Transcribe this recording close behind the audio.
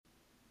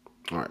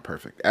All right,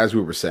 perfect. As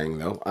we were saying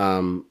though,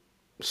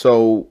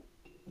 so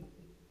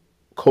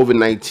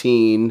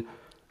COVID-19,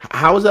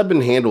 how has that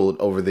been handled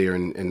over there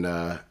in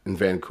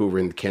Vancouver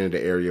in the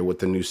Canada area with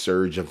the new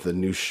surge of the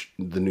new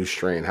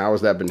strain? How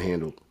has that been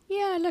handled?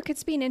 Yeah, look,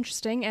 it's been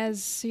interesting.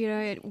 As you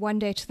know, one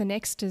day to the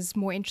next is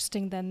more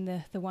interesting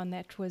than the one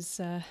that was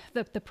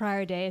the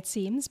prior day, it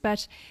seems.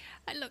 But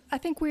look, I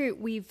think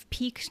we've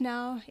peaked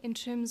now in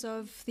terms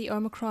of the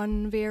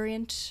Omicron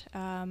variant.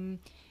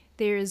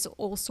 There is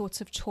all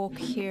sorts of talk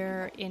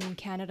here in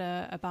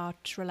Canada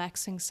about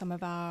relaxing some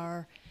of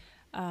our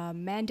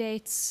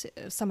mandates.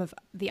 Some of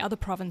the other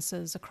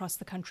provinces across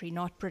the country,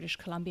 not British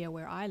Columbia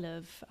where I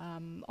live,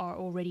 are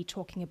already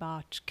talking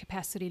about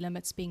capacity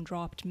limits being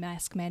dropped,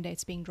 mask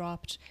mandates being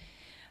dropped.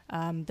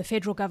 The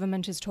federal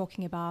government is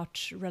talking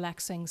about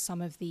relaxing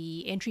some of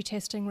the entry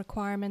testing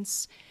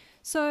requirements.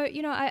 So,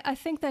 I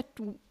think that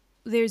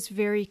there's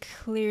very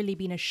clearly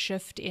been a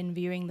shift in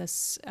viewing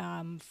this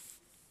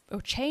or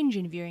change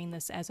in viewing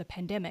this as a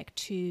pandemic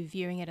to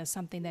viewing it as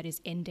something that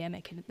is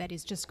endemic and that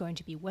is just going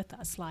to be with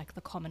us, like the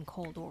common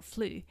cold or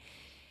flu.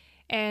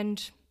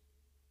 And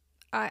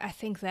I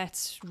think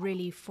that's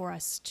really for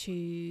us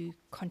to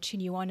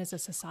continue on as a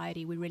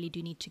society. We really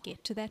do need to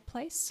get to that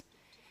place.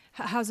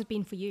 How's it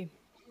been for you?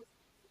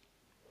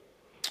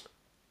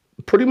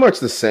 Pretty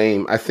much the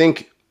same. I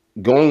think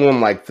going on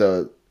like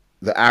the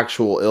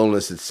actual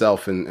illness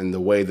itself and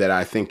the way that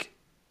I think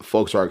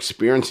folks are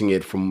experiencing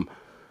it from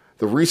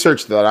the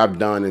research that I've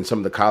done and some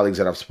of the colleagues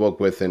that I've spoke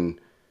with and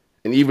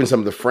even some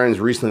of the friends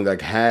recently that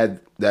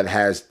have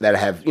that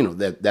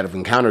have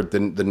encountered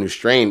the new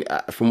strain.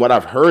 From what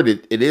I've heard,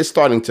 it is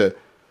starting to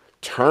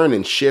turn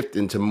and shift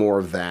into more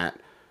of that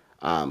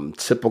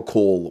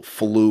typical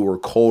flu or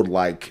cold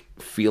like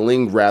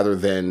feeling rather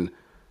than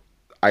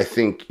I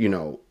think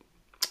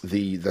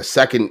the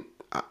second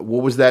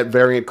what was that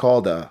variant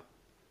called The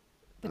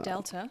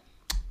Delta?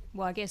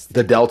 Well, I guess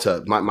the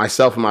Delta.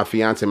 Myself and my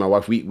fiance, and my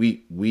wife,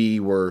 we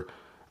were.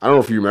 I don't know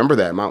if you remember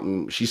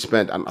that. She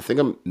spent. I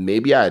think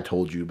maybe I had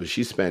told you, but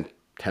she spent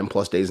 10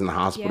 plus days in the yeah,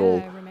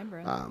 hospital. I remember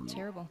it. Um,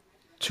 Terrible.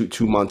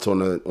 2 months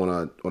on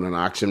an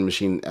oxygen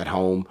machine at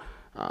home.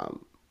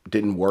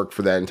 Didn't work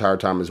for that entire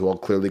time as well.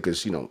 Clearly,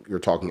 because you're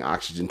talking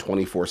oxygen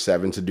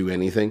 24/7 to do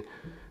anything.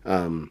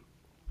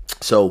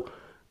 So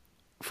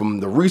from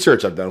the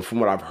research I've done,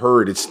 from what I've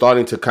heard, it's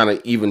starting to kind of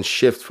even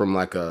shift from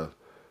like a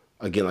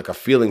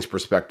feelings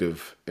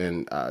perspective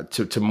and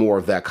to more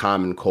of that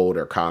common cold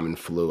or common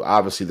flu.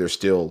 Obviously, there's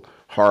still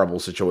horrible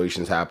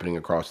situations happening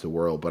across the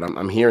world, but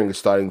I'm hearing it's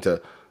starting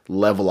to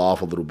level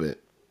off a little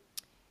bit.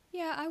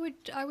 Yeah,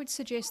 I would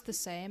suggest the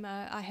same.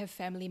 I have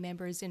family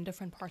members in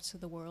different parts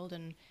of the world,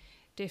 and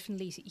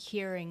definitely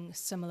hearing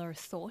similar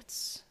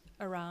thoughts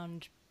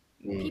around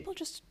people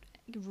just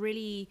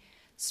really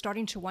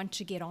starting to want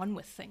to get on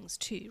with things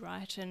too,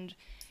 right? And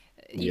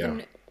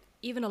Yeah.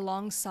 even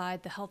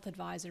alongside the health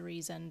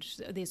advisories, and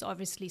there's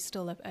obviously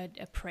still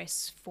a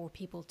press for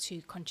people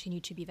to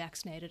continue to be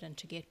vaccinated and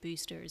to get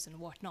boosters and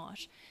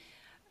whatnot.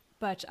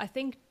 But I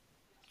think,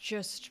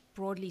 just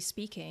broadly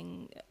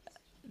speaking,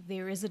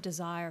 there is a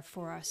desire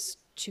for us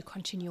to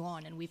continue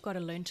on, and we've got to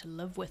learn to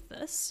live with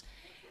this.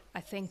 I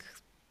think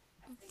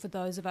for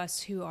those of us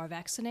who are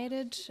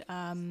vaccinated,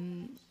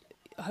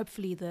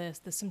 hopefully the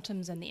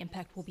symptoms and the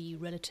impact will be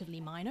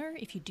relatively minor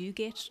if you do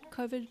get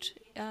COVID,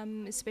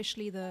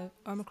 especially the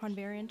Omicron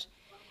variant.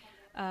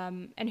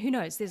 And who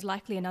knows, there's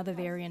likely another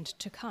variant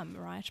to come,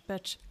 right?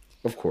 But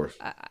Of course.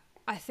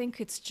 I think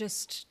it's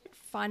just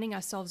finding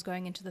ourselves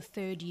going into the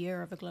third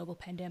year of a global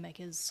pandemic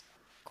is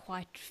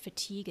quite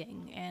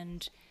fatiguing.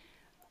 And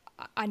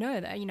I know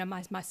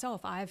that,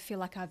 myself, I feel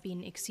like I've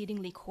been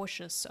exceedingly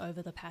cautious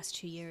over the past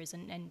 2 years.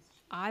 And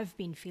I've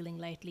been feeling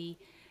lately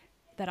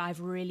that I've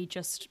really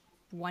just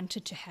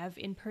wanted to have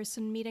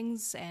in-person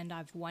meetings and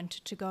I've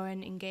wanted to go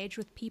and engage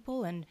with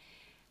people and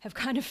have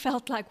kind of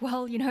felt like,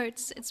 well,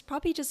 it's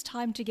probably just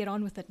time to get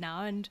on with it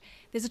now. And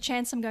there's a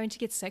chance I'm going to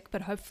get sick,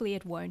 but hopefully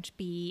it won't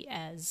be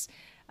as,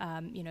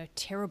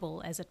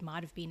 terrible as it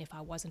might have been if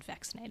I wasn't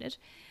vaccinated.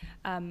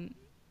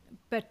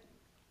 But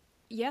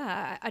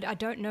yeah, I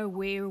don't know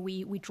where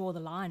we draw the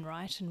line,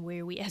 right? And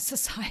where we as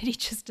society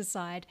just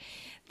decide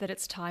that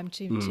it's time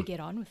to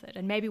get on with it.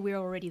 And maybe we're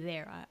already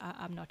there.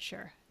 I'm not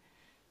sure.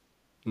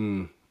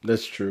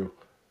 That's true.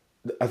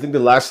 I think the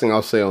last thing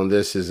I'll say on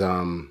this is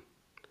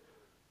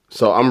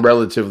so I'm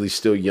relatively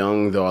still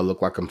young, though I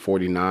look like I'm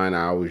 49.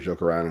 I always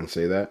joke around and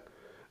say that.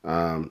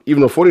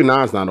 Even though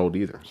 49 is not old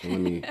either. So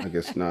let me, I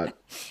guess, not, make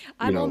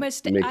I'm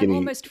any.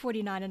 almost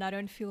 49 and I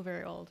don't feel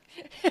very old.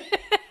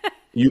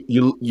 You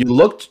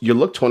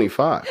look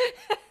 25.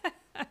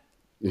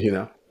 You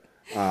know,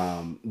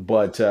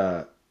 but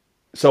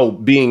so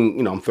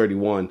being I'm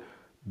 31.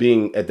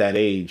 Being at that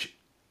age,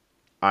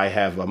 I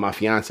have my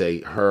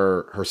fiance.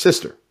 Her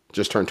sister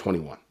just turned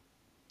 21.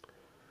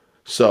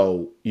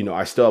 So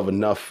I still have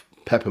enough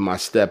pep in my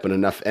step and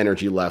enough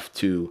energy left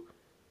to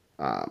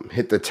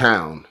hit the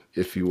town,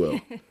 if you will.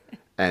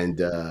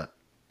 And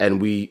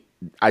and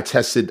I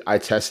tested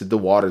the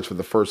waters for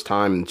the first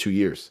time in 2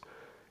 years.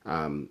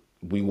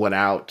 we went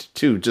out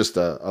to just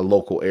a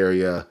local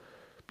area.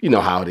 You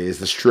know how it is,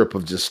 the strip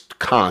of just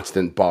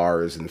constant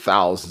bars and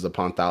thousands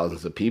upon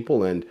thousands of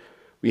people. And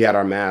we had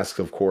our masks,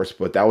 of course,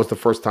 but that was the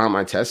first time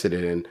I tested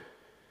it. And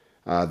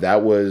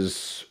that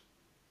was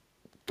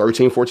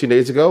 13, 14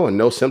 days ago and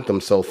no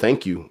symptoms. So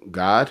thank you,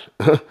 God.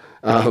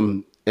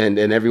 And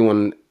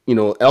everyone,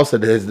 else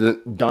that has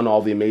done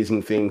all the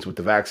amazing things with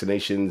the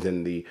vaccinations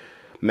and the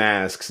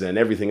masks and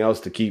everything else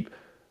to keep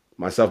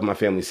myself and my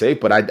family safe.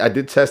 But I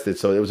did test it.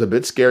 So it was a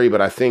bit scary.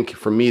 But I think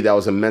for me, that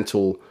was a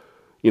mental,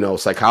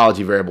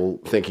 psychology variable,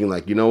 thinking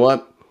like, you know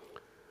what?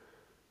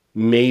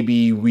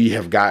 Maybe we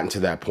have gotten to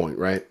that point,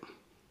 right?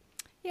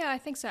 Yeah, I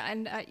think so.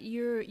 And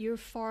you're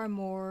far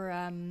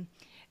more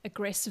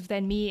aggressive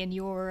than me in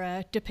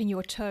your dipping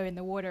your toe in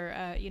the water.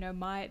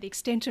 The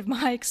extent of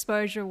my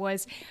exposure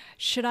was,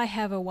 should I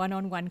have a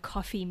one-on-one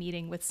coffee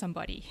meeting with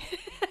somebody?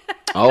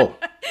 Oh,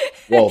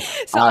 well,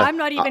 So I'm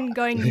not even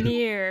going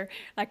near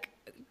like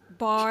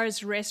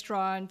bars,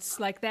 restaurants.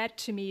 Like that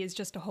to me is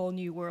just a whole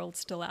new world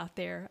still out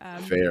there.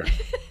 fair.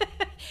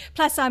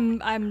 Plus,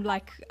 I'm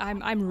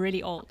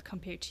really old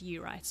compared to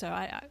you, right? So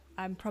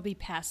I'm probably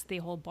past the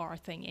whole bar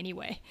thing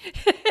anyway.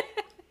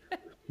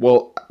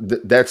 Well,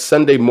 that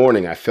Sunday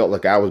morning, I felt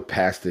like I was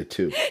past it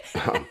too.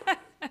 Um,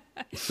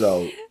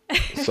 so,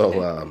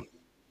 so,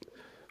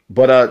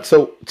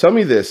 so tell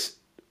me this: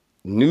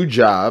 new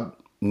job,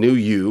 new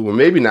you, or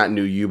maybe not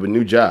new you, but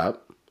new job.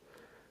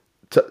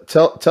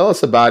 Tell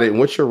us about it and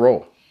what's your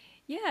role?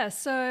 Yeah,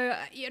 so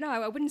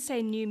I wouldn't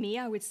say new me.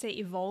 I would say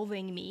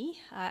evolving me.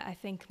 I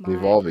think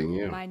Evolving,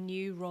 yeah. my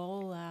new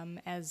role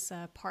as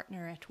a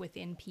partner at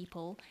Within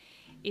People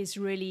is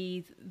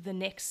really the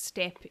next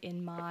step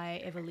in my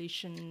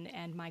evolution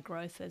and my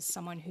growth as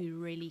someone who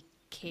really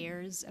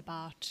cares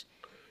about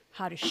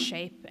how to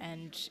shape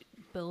and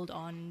build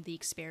on the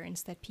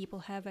experience that people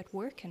have at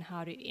work and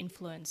how to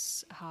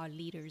influence how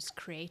leaders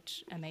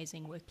create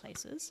amazing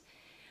workplaces.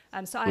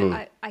 So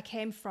I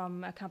came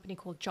from a company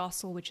called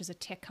Jostle, which is a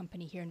tech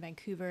company here in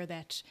Vancouver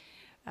that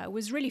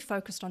was really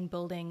focused on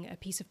building a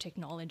piece of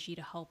technology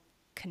to help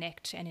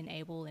connect and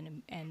enable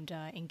and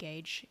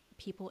engage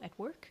people at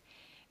work.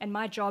 And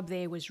my job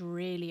there was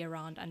really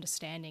around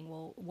understanding,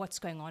 well, what's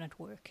going on at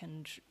work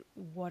and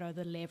what are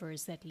the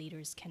levers that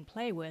leaders can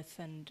play with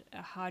and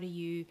how do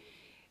you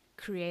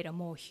create a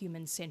more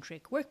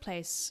human-centric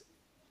workplace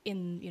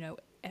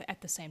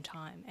at the same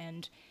time.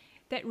 And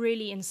that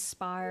really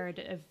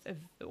inspired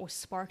or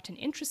sparked an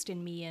interest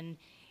in me in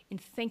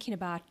thinking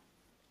about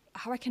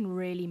how I can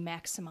really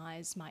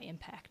maximize my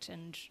impact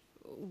and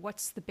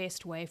what's the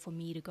best way for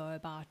me to go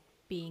about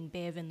being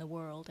Bev in the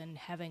world and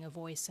having a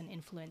voice and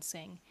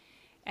influencing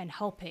and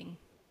helping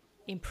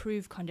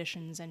improve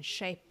conditions and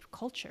shape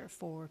culture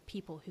for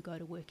people who go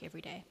to work every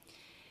day.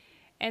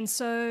 And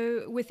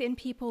so Within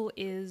People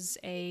is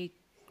a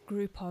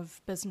group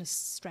of business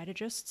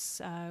strategists.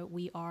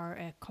 We are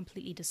a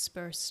completely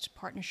dispersed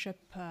partnership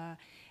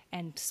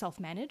and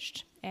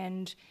self-managed.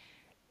 And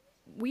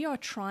we are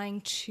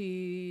trying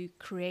to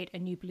create a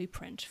new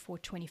blueprint for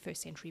 21st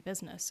century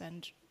business.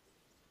 And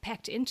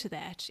packed into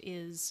that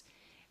is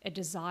a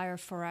desire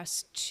for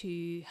us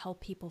to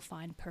help people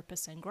find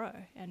purpose and grow,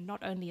 and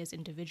not only as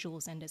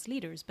individuals and as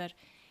leaders, but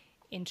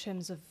in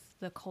terms of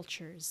the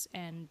cultures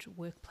and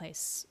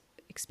workplace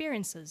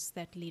experiences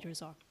that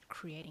leaders are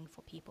creating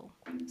for people.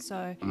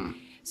 So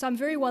I'm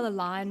very well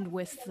aligned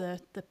with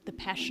the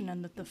passion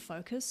and the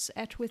focus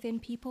at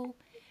Within People.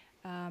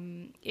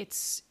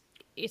 It's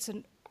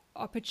an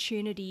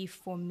opportunity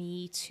for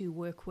me to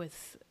work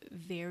with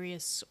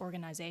various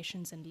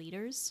organizations and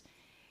leaders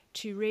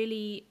to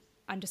really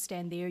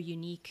understand their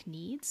unique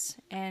needs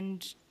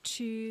and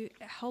to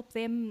help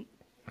them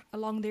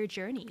along their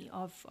journey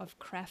of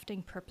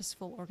crafting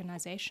purposeful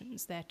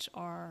organizations that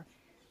are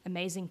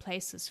amazing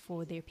places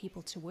for their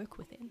people to work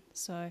within.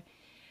 So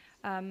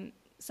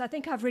I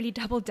think I've really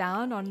doubled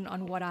down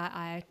on what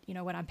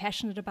what I'm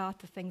passionate about,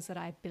 the things that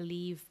I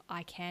believe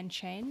I can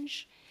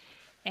change.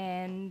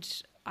 And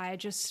I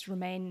just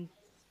remain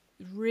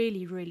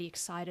really, really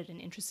excited and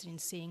interested in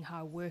seeing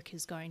how work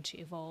is going to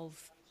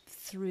evolve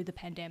through the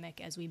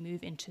pandemic as we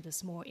move into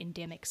this more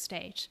endemic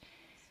state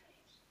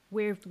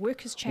where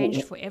work has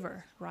changed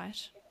forever,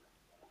 right?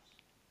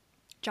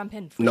 Jump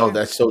in for No, sure.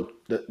 that's so.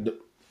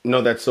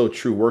 No, that's so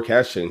true. Work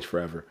has changed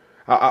forever.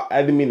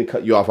 I didn't mean to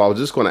cut you off. I was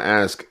just going to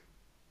ask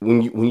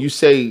when you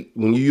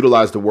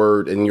utilize the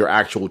word in your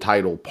actual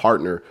title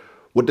partner,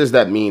 what does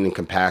that mean in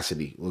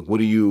capacity? Like, what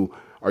are you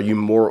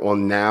more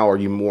on now? Are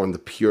you more on the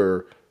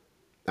pure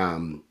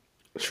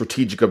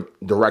strategic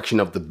direction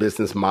of the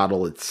business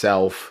model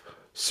itself,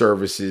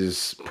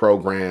 services,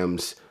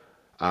 programs,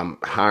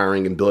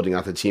 hiring and building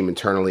out the team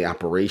internally,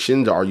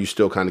 operations? Or are you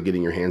still kind of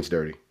getting your hands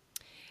dirty?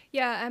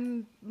 Yeah,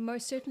 I'm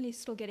most certainly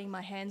still getting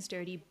my hands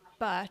dirty,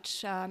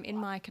 but in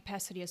my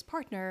capacity as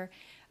partner,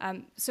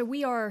 so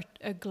we are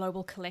a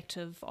global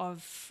collective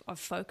of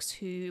folks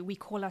who we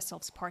call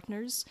ourselves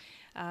partners.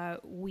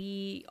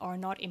 We are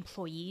not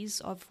employees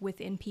of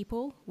Within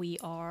People. We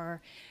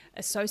are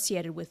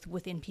associated with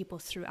Within People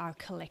through our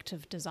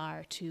collective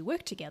desire to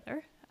work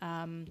together.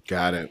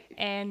 Got it.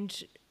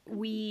 And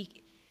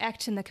we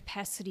act in the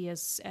capacity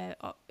as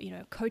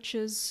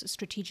coaches,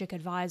 strategic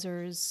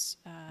advisors,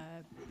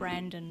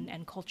 brand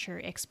and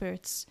culture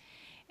experts,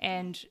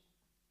 and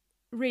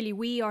really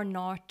we are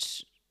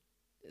not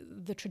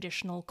the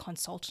traditional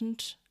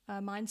consultant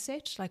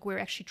mindset. Like, we're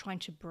actually trying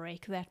to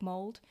break that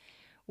mold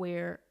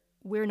where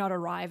we're not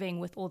arriving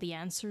with all the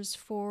answers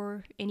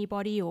for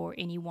anybody or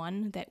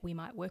anyone that we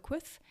might work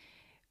with.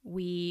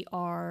 We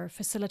are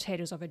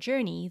facilitators of a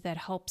journey that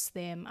helps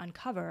them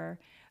uncover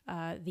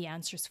the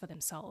answers for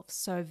themselves.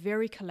 So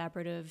very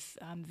collaborative,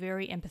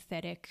 very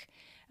empathetic,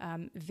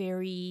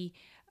 very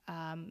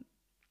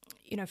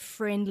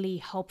friendly,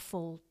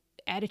 helpful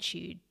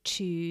attitude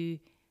to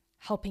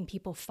helping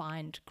people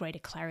find greater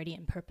clarity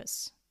and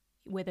purpose.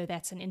 Whether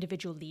that's an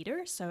individual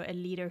leader, so a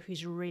leader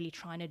who's really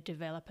trying to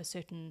develop a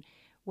certain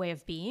way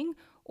of being,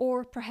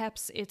 or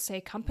perhaps it's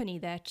a company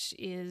that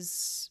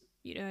is,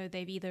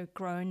 they've either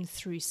grown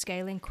through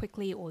scaling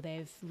quickly or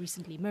they've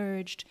recently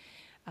merged.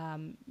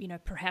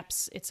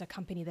 Perhaps it's a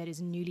company that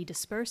is newly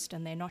dispersed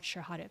and they're not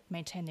sure how to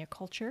maintain their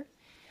culture.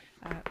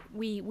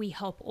 We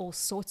help all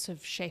sorts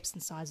of shapes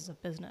and sizes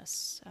of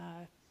business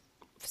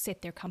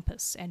set their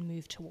compass and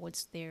move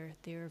towards their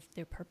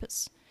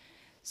purpose.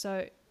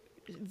 So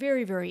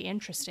very, very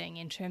interesting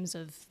in terms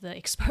of the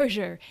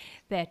exposure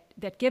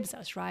that gives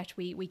us, right?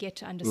 We get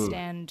to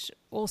understand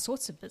all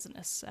sorts of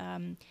business,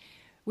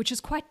 which is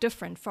quite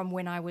different from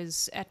when I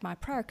was at my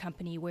prior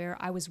company, where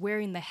I was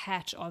wearing the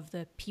hat of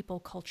the people,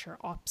 culture,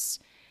 ops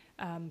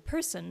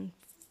person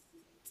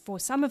for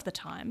some of the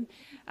time,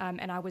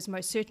 and I was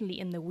most certainly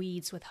in the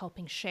weeds with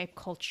helping shape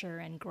culture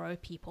and grow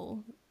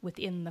people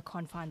within the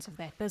confines of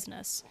that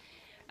business.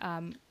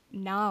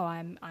 Now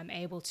I'm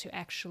able to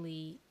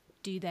actually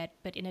do that,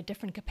 but in a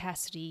different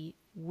capacity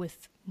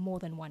with more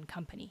than one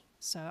company.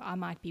 So I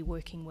might be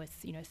working with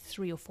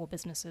 3 or 4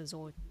 businesses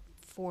or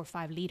 4 or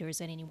 5 leaders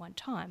at any one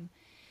time.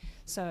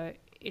 So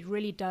it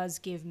really does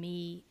give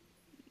me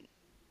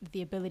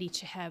the ability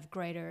to have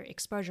greater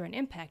exposure and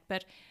impact.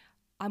 But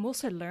I'm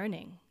also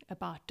learning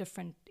about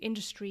different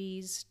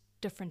industries,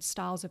 different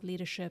styles of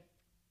leadership,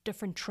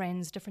 different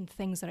trends, different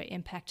things that are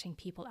impacting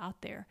people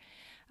out there.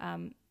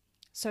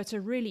 So it's a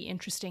really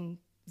interesting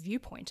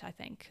viewpoint, I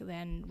think,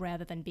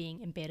 rather than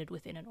being embedded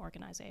within an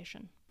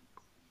organization.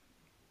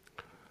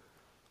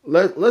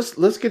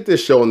 Let's get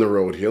this show on the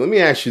road here. Let me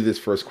ask you this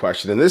first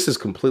question, and this is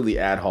completely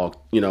ad hoc.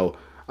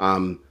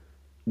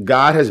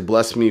 God has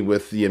blessed me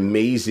with the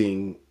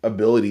amazing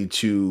ability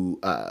to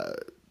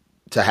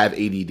have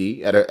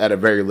ADD at a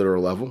very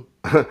literal level.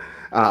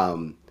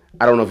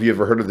 I don't know if you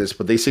ever heard of this,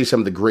 but they say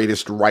some of the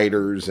greatest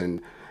writers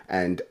and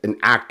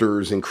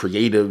actors and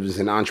creatives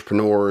and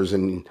entrepreneurs,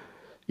 and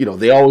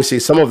they always say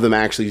some of them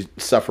actually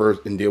suffer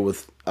and deal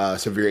with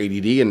severe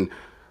ADD. And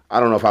I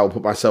don't know if I would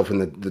put myself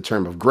in the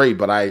term of great,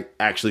 but I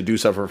actually do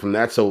suffer from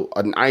that. So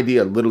an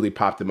idea literally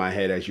popped in my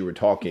head as you were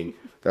talking.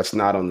 That's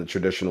not on the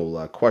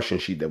traditional question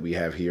sheet that we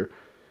have here.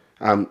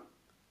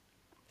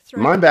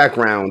 My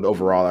background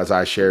overall, as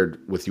I shared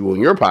with you on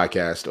your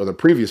podcast, or the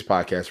previous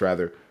podcast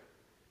rather,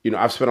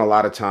 I've spent a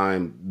lot of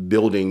time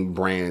building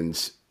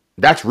brands.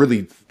 That's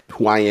really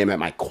who I am at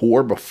my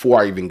core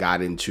before I even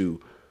got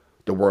into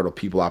the world of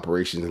people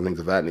operations and things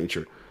of that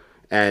nature.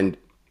 And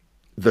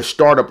the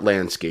startup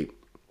landscape,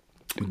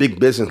 big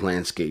business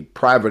landscape,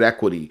 private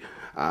equity,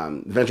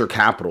 venture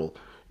capital,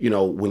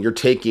 when you're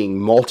taking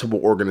multiple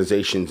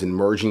organizations and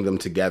merging them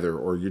together,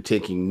 or you're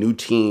taking new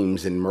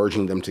teams and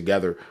merging them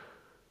together,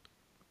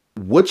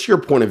 what's your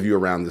point of view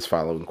around this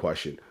following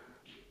question?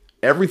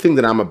 Everything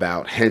that I'm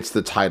about, hence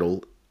the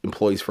title,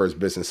 Employees First,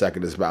 Business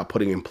Second, is about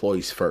putting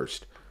employees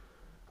first.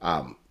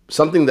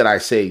 Something that I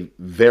say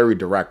very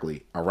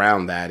directly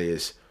around that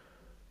is,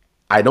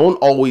 I don't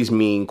always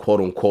mean,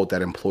 quote unquote,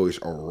 that employees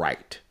are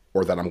right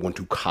or that I'm going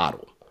to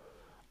coddle.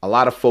 A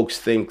lot of folks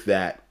think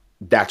that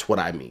that's what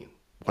I mean.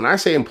 When I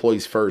say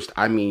employees first,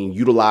 I mean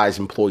utilize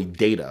employee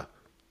data,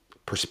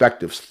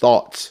 perspectives,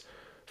 thoughts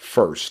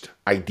first,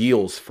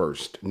 ideals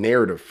first,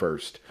 narrative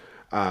first,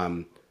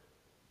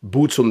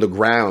 boots on the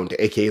ground,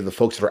 aka the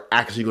folks that are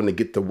actually going to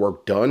get the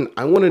work done.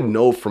 I want to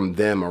know from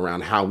them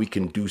around how we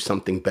can do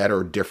something better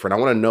or different. I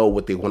want to know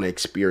what they want to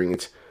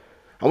experience.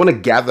 I want to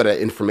gather that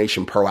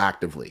information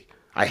proactively.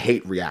 I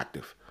hate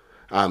reactive.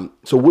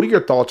 So what are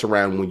your thoughts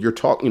around when you're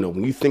talking,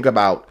 when you think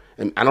about,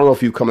 and I don't know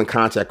if you've come in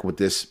contact with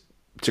this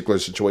particular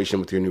situation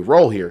with your new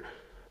role here,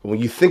 but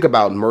when you think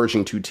about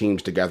merging 2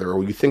 teams together,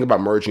 or you think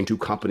about merging 2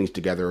 companies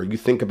together, or you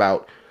think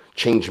about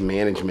change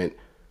management,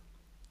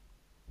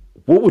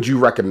 what would you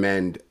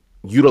recommend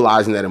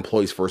utilizing that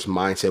employees first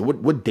mindset?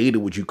 What data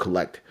would you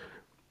collect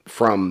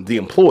from the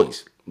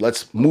employees?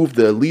 Let's move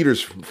the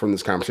leaders from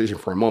this conversation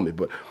for a moment,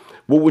 but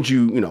what would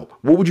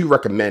you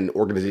recommend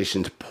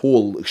organizations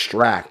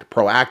extract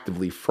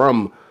proactively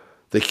from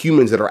the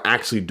humans that are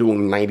actually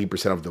doing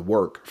 90% of the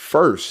work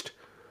first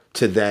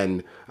to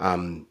then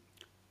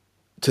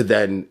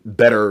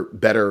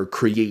better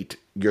create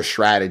your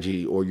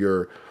strategy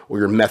or or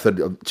your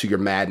method to your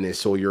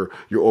madness, or your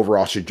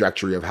overall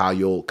trajectory of how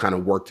you'll kind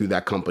of work through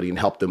that company and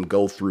help them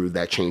go through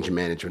that change in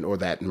management or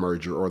that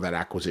merger or that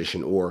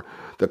acquisition or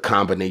the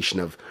combination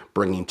of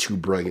bringing two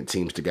brilliant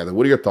teams together.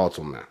 What are your thoughts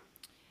on that?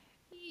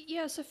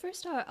 Yeah, so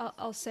first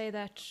I'll say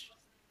that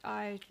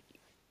I,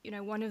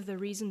 one of the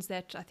reasons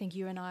that I think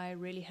you and I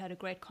really had a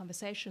great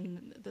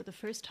conversation the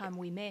first time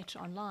we met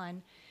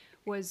online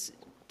was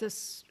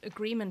this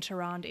agreement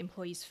around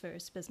employees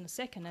first, business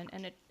second,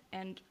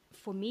 and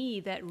for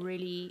me that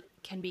really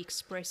can be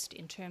expressed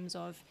in terms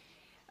of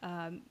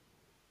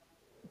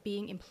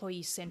being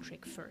employee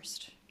centric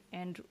first.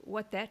 And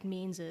what that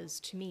means is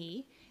to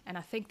me, and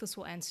I think this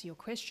will answer your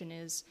question,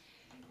 is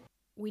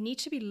we need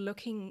to be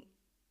looking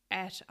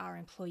at our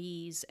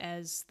employees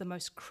as the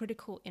most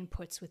critical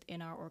inputs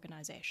within our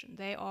organization.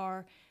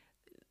 They're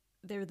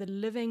the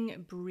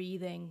living,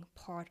 breathing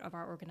part of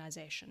our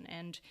organization.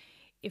 And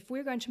if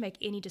we're going to make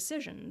any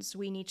decisions,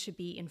 we need to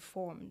be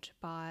informed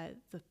by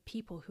the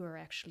people who are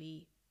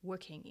actually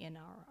working in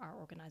our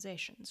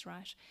organizations,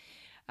 right?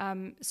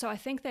 So I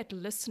think that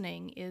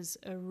listening is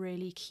a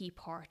really key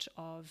part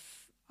of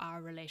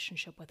our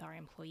relationship with our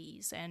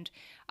employees. And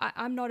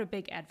I'm not a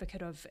big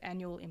advocate of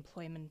annual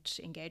employment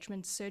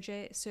engagement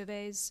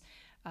surveys.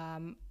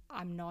 I'm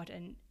not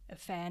a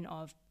fan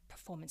of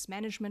performance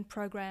management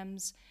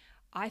programs.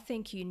 I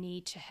think you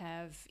need to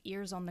have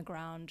ears on the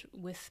ground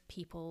with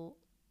people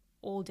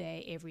all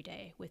day, every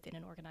day within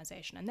an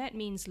organization. And that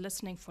means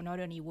listening for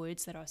not only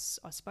words that are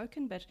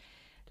spoken, but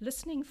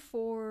listening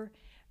for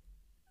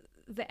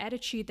the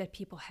attitude that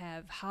people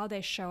have, how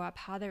they show up,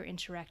 how they're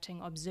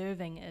interacting,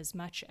 observing as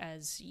much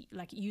as,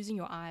 like, using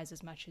your eyes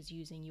as much as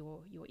using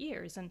your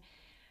ears. And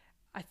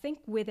I think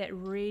where that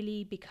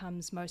really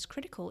becomes most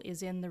critical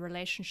is in the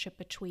relationship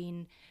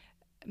between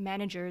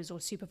managers or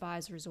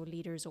supervisors or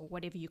leaders or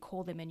whatever you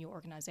call them in your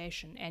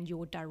organization and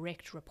your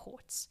direct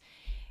reports.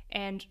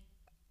 And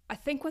I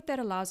think what that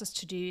allows us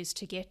to do is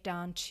to get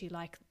down to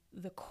like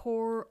the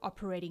core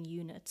operating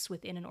units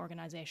within an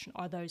organization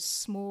are those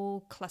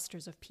small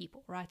clusters of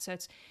people, right? So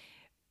it's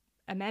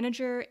a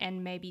manager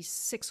and maybe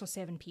 6 or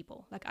 7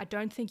 people. Like, I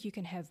don't think you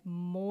can have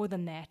more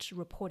than that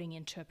reporting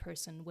into a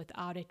person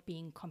without it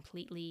being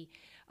completely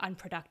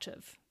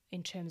unproductive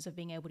in terms of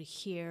being able to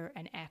hear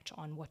and act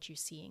on what you're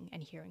seeing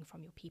and hearing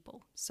from your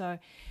people. So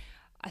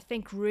I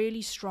think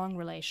really strong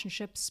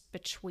relationships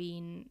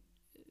between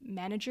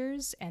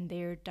managers and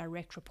their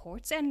direct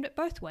reports, and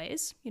both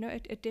ways,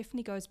 it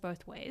definitely goes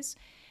both ways.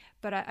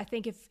 But I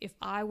think if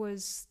I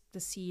was the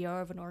CEO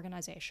of an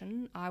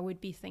organization, I would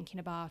be thinking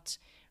about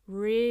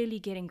really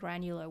getting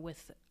granular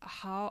with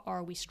how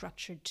are we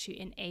structured to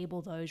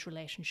enable those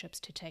relationships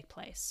to take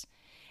place.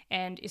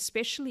 And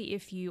especially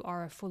if you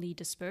are a fully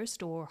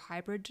dispersed or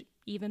hybrid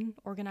even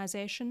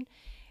organization,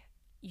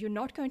 you're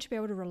not going to be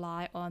able to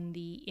rely on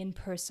the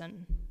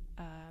in-person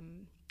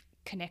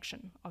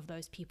connection of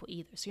those people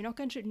either. So you're not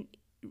going to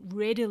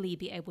readily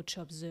be able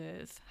to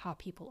observe how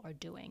people are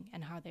doing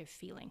and how they're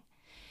feeling.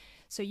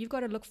 So you've got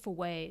to look for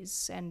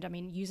ways, and I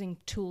mean, using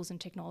tools and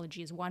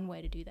technology is one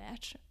way to do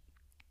that,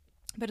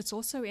 but it's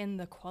also in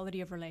the quality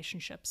of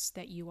relationships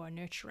that you are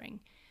nurturing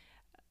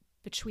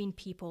between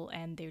people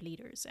and their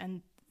leaders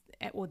and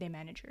or their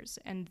managers.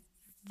 And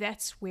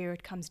that's where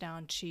it comes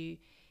down to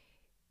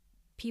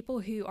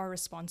people who are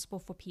responsible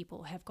for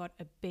people have got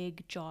a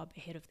big job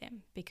ahead of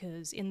them,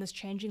 because in this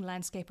changing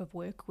landscape of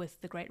work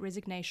with the Great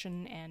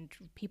Resignation and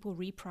people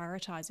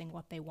reprioritizing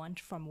what they want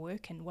from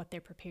work and what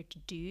they're prepared to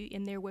do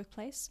in their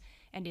workplace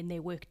and in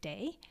their work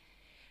day,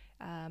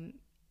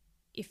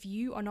 if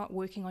you are not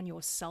working on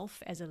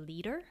yourself as a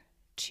leader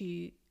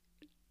to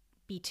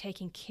be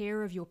taking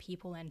care of your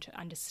people and to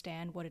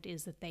understand what it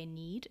is that they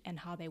need and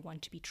how they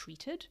want to be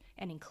treated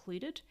and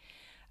included,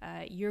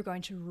 you're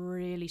going to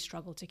really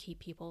struggle to keep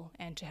people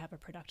and to have a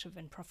productive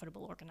and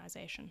profitable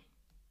organization.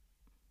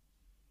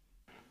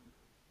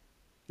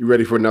 You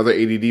ready for another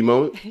ADD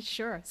moment?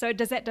 Sure. So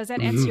does that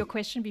answer your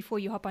question before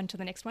you hop on to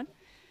the next one?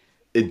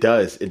 It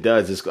does. It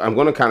does. I'm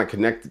going to kind of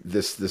connect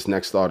this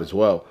next thought as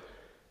well.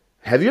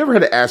 Have you ever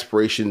had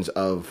aspirations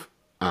of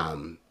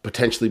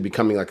potentially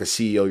becoming like a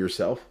CEO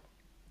yourself?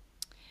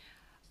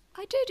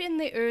 I did in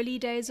the early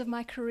days of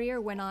my career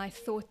when I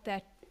thought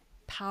that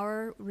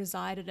power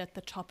resided at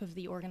the top of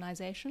the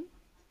organization.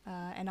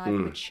 And I've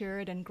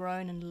matured and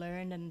grown and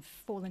learned and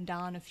fallen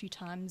down a few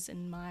times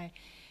in my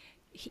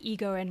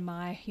ego and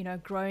my,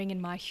 growing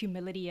in my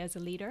humility as a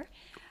leader.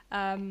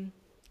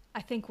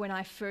 I think when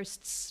I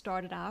first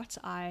started out,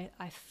 I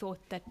thought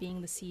that being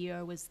the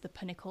CEO was the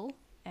pinnacle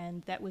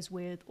and that was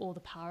where all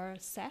the power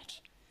sat.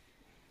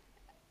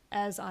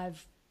 As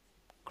I've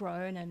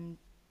grown and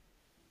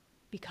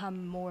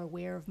become more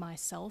aware of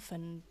myself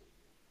and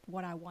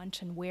what I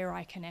want and where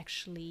I can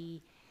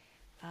actually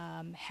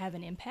have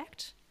an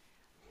impact,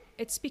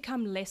 it's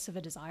become less of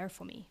a desire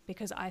for me,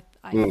 because I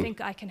think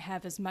I can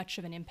have as much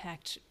of an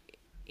impact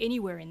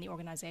anywhere in the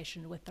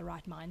organization with the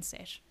right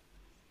mindset.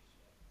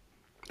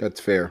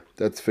 That's fair.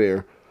 That's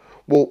fair.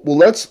 Well,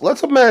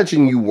 let's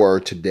imagine you were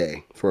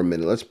today for a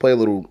minute. Let's play a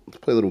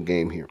little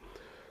game here.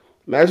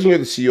 Imagine you're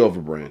the CEO of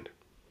a brand,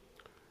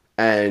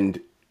 and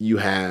you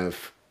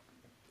have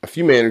a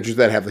few managers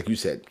that have, like you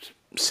said,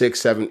 6,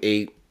 7,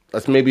 8,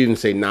 let's maybe even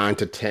say 9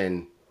 to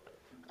 10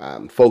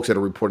 folks that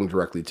are reporting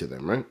directly to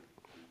them, right?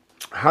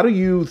 How do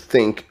you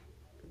think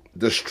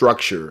the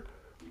structure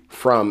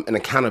from an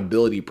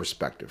accountability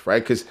perspective,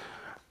 right? Because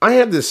I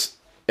have this,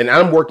 and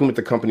I'm working with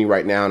the company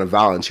right now in a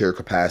volunteer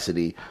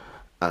capacity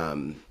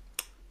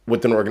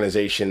with an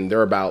organization.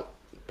 They're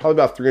probably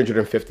about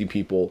 350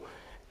 people.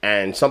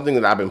 And something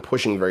that I've been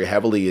pushing very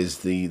heavily is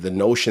the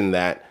notion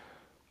that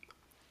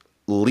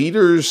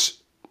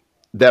leaders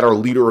that are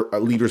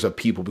leaders of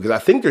people, because I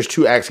think there's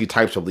two actually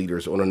types of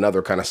leaders on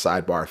another kind of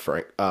sidebar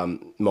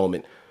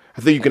moment.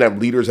 I think you can have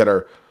leaders that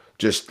are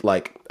just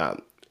like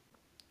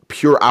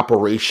pure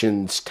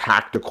operations,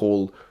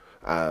 tactical,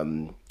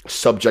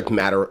 subject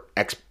matter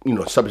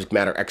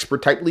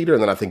expert type leader,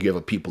 and then I think you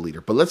have a people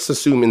leader. But let's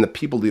assume in the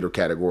people leader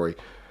category,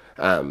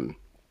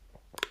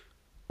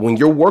 when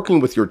you're working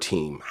with your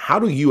team, how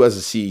do you as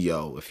a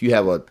CEO, if you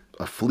have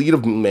a fleet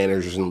of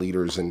managers and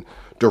leaders and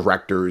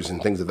directors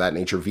and things of that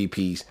nature,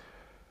 VPs,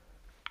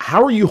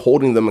 how are you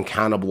holding them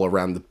accountable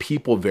around the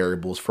people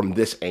variables from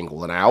this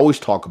angle? And I always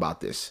talk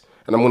about this,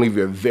 and I'm going to give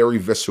you a very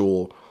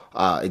visceral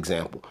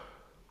example.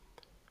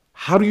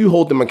 How do you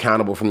hold them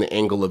accountable from the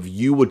angle of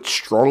you would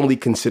strongly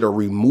consider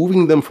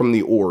removing them from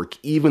the org,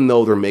 even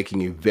though they're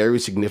making a very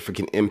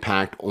significant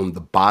impact on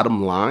the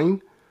bottom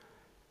line?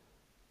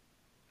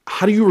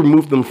 How do you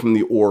remove them from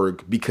the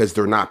org because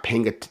they're not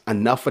paying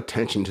enough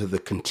attention to the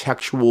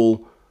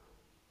contextual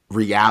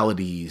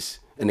realities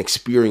and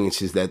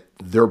experiences that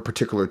their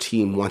particular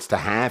team wants to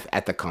have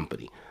at the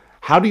company?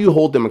 How do you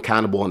hold them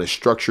accountable in a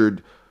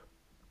structured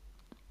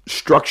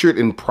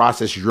and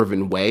process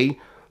driven way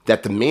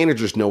that the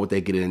managers know what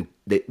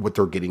what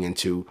they're getting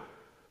into,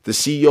 the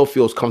CEO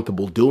feels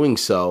comfortable doing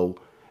so,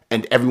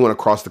 and everyone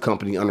across the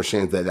company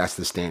understands that that's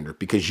the standard?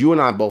 Because you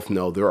and I both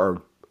know there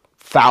are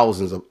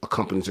thousands of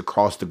companies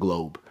across the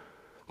globe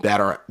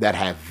that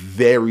have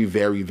very,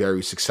 very,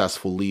 very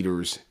successful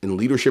leaders in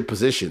leadership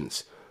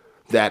positions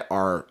that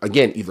are,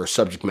 again, either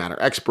subject matter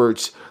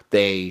experts,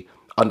 they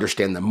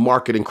understand the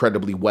market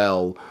incredibly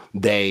well,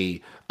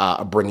 they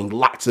are bringing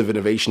lots of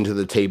innovation to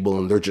the table,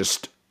 and they're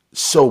just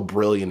so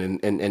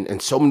brilliant.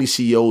 And so many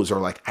CEOs are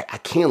like, I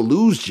can't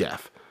lose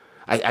Jeff.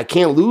 I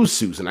can't lose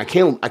Susan. I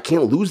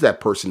can't lose that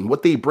person.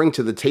 What they bring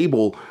to the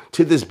table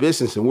to this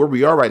business and where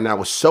we are right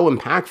now is so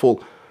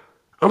impactful.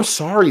 I'm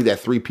sorry that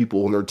 3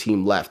 people on their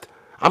team left.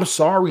 I'm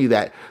sorry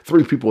that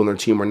 3 people on their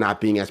team are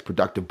not being as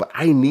productive, but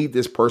I need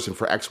this person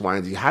for X, Y,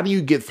 and Z. How do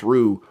you get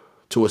through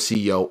to a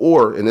CEO?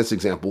 Or in this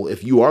example,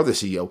 if you are the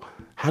CEO,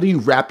 how do you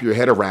wrap your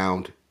head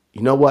around,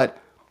 you know what?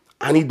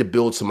 I need to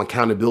build some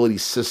accountability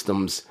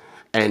systems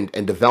and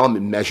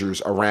development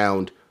measures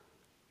around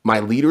my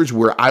leaders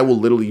where I will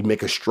literally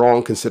make a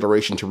strong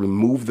consideration to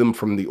remove them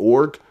from the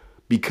org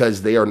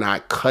because they are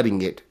not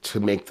cutting it to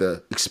make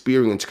the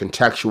experience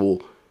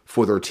contextual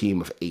for their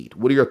team of 8.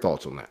 What are your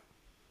thoughts on that?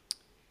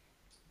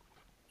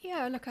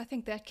 Yeah, look, I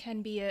think that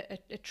can be a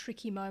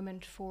tricky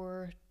moment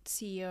for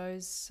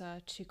CEOs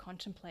to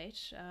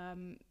contemplate.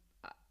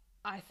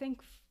 I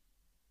think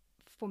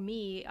for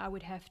me, I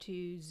would have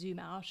to zoom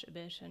out a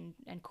bit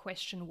and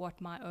question what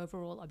my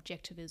overall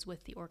objective is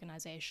with the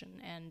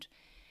organization and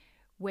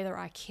whether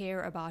I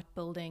care about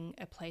building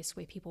a place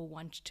where people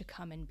want to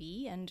come and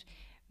be. And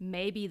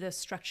maybe the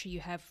structure you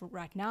have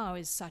right now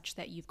is such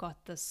that you've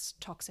got this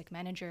toxic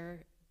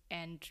manager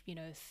and,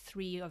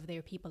 3 of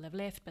their people have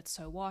left, but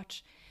so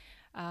what?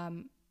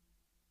 Run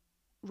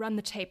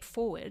the tape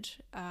forward.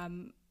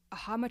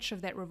 How much of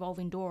that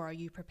revolving door are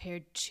you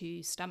prepared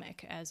to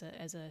stomach as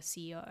a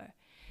CEO?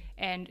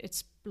 And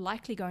it's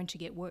likely going to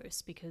get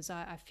worse because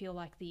I feel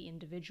like the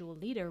individual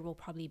leader will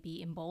probably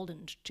be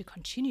emboldened to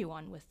continue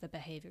on with the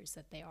behaviors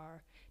that they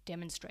are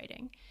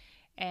demonstrating.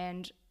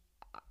 And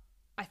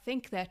I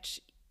think that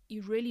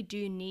you really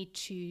do need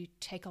to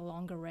take a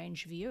longer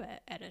range view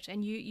at it.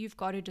 And you've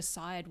got to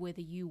decide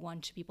whether you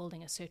want to be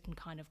building a certain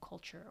kind of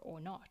culture or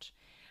not.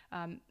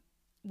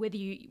 Whether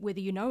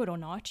you know it or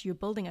not, you're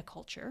building a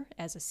culture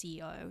as a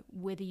CEO.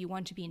 Whether you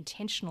want to be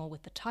intentional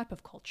with the type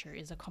of culture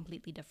is a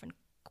completely different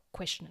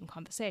question and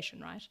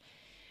conversation, right?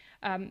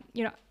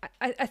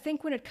 I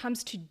think when it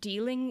comes to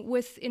dealing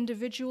with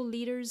individual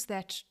leaders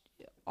that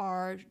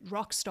are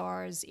rock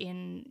stars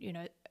in,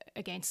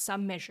 against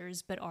some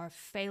measures, but are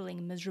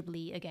failing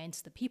miserably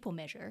against the people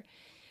measure,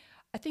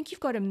 I think you've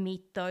got to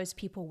meet those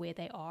people where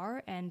they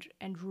are and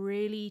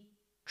really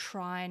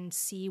try and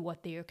see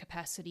what their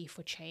capacity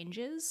for change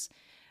is,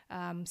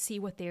 see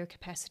what their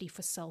capacity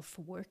for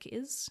self-work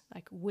is.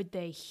 Like, would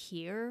they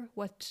hear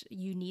what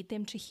you need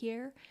them to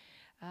hear?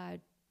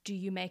 Do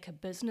you make a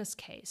business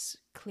case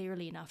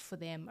clearly enough for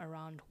them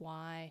around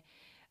why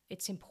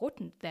it's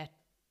important that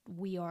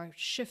we are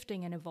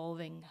shifting and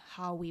evolving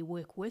how we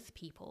work with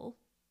people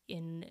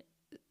in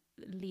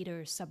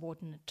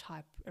leader-subordinate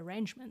type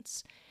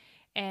arrangements?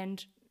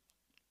 And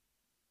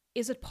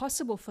is it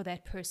possible for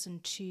that person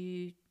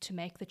to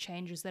make the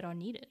changes that are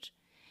needed?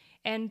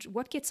 And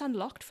what gets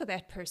unlocked for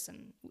that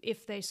person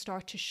if they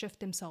start to shift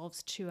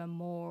themselves to a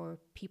more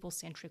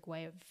people-centric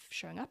way of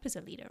showing up as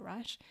a leader,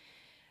 right?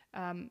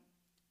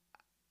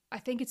 I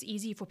think it's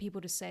easy for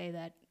people to say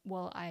that,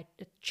 well,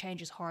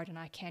 change is hard and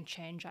I can't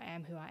change. I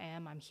am who I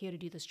am. I'm here to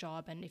do this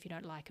job. And if you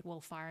don't like it,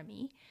 well, fire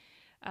me.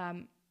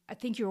 I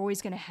think you're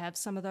always going to have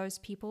some of those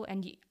people,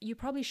 and you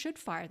probably should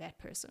fire that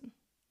person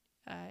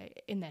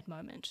in that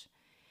moment.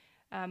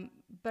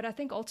 But I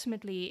think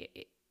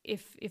ultimately,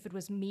 if it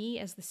was me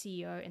as the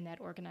CEO in that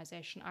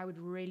organization, I would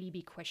really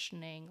be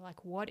questioning,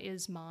 like, what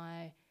is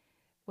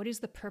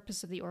the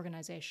purpose of the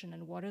organization,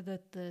 and what are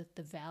the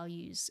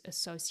values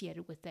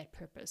associated with that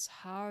purpose?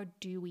 How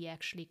do we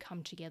actually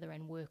come together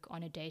and work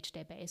on a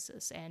day-to-day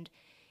basis? And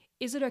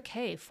is it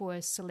okay for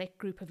a select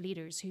group of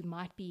leaders who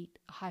might be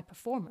high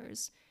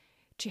performers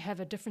to have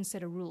a different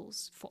set of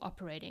rules for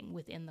operating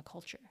within the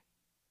culture?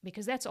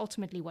 Because that's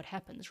ultimately what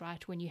happens,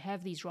 right? When you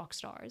have these rock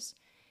stars,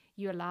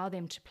 you allow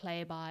them to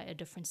play by a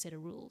different set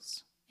of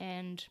rules.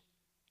 And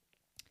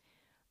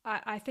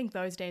I think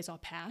those days are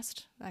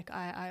past. Like,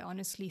 I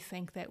honestly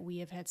think that we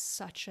have had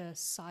such a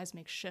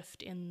seismic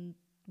shift in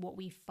what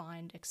we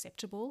find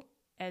acceptable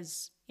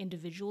as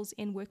individuals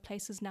in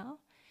workplaces now,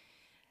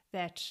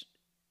 that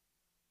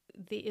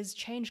there is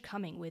change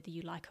coming whether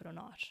you like it or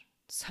not.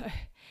 So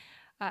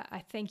I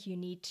think you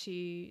need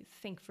to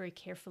think very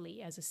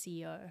carefully as a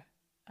CEO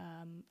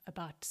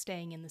about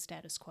staying in the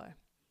status quo.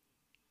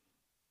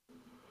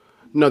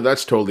 No,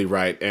 that's totally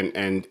right.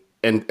 And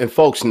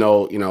folks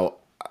know,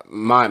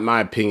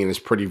 my opinion is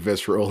pretty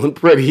visceral and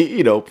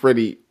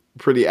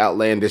pretty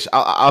outlandish.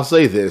 I'll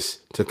say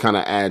this to kind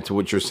of add to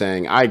what you're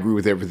saying. I agree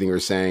with everything you're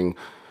saying.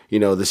 The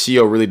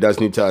CEO really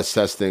does need to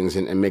assess things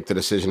and make the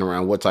decision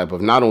around what type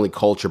of not only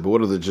culture, but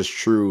what are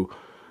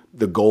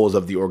the goals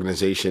of the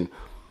organization.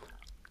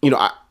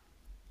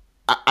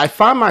 I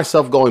find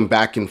myself going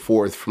back and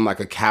forth from like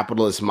a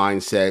capitalist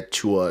mindset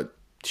to a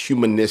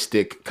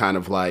humanistic kind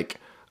of like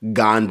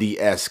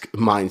Gandhi-esque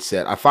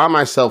mindset. I find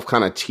myself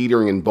kind of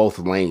teetering in both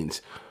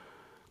lanes.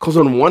 Because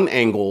on one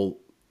angle,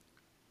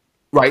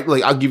 right,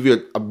 like I'll give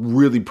you a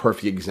really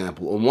perfect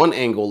example. On one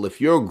angle,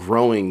 if you're a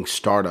growing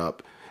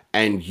startup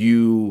and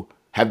you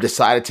have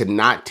decided to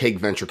not take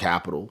venture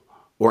capital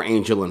or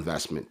angel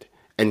investment,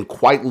 and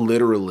quite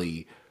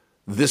literally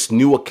this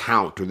new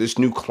account or this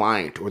new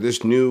client or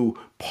this new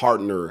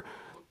partner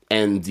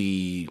and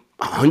the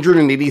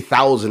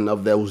 180,000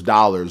 of those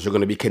dollars are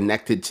going to be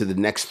connected to the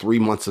next 3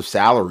 months of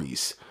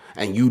salaries,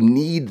 and you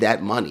need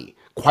that money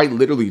quite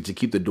literally to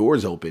keep the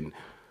doors open.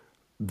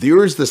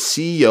 There's the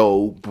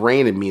CEO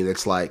brain in me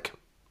that's like,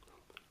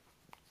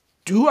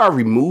 do I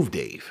remove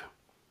Dave?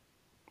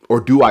 Or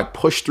do I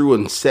push through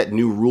and set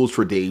new rules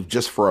for Dave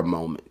just for a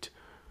moment?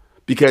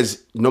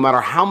 Because no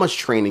matter how much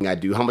training I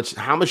do, how much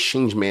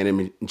change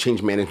management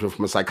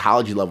from a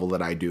psychology level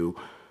that I do,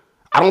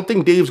 I don't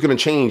think Dave's going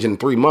to change in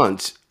 3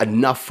 months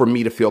enough for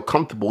me to feel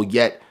comfortable.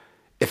 Yet,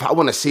 if I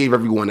want to save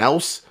everyone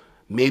else,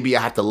 maybe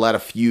I have to let a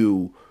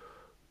few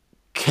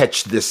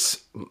catch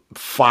this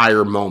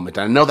fire moment.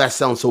 I know that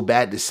sounds so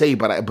bad to say,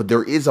 but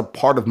there is a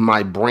part of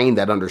my brain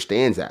that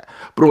understands that.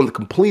 But on the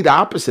complete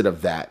opposite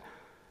of that,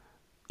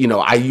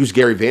 I use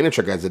Gary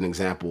Vaynerchuk as an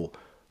example.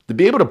 To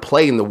be able to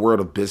play in the world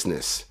of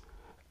business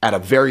at a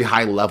very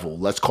high level,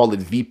 let's call it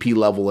VP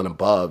level and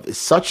above, is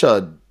such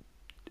an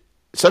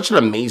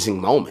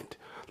amazing moment.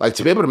 Like,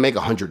 to be able to make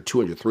 $100,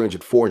 $200, $300,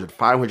 $400,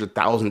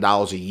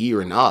 $500,000 a year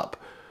and up,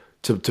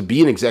 to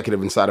be an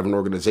executive inside of an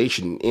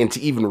organization and to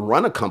even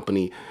run a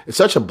company, it's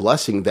such a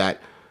blessing that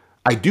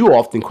I do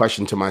often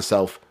question to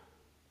myself,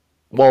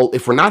 well,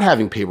 if we're not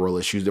having payroll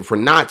issues, if we're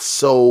not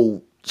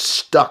so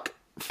stuck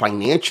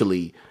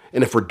financially,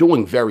 and if we're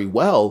doing very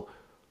well,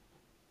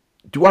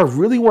 do I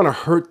really want to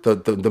hurt the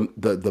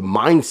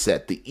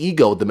mindset, the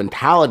ego, the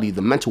mentality,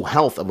 the mental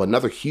health of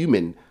another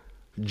human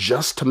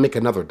just to make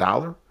another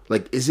dollar?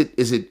 Like, is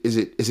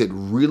it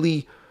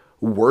really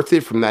worth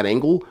it from that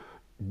angle?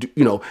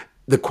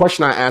 The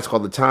question I ask all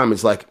the time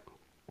is like,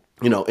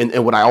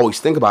 and what I always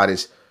think about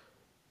is,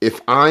 if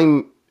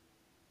I'm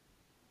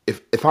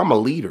a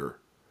leader,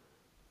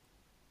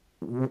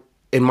 and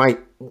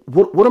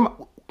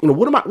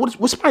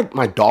what's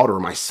my daughter or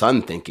my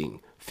son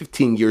thinking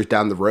 15 years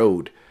down the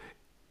road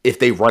if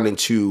they run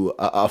into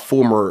a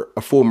former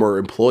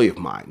employee of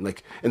mine,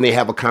 like, and they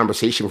have a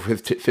conversation for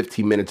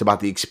 15 minutes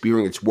about the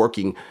experience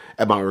working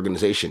at my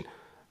organization?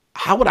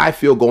 How would I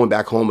feel going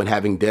back home and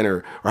having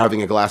dinner or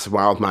having a glass of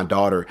wine with my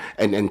daughter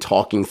and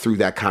talking through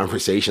that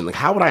conversation? Like,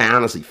 how would I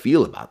honestly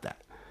feel about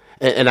that?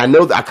 And I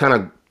know that I kind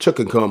of took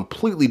a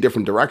completely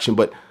different direction,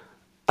 but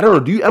I don't know.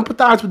 Do you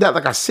empathize with that?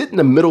 Like, I sit in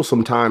the middle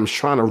sometimes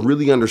trying to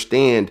really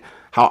understand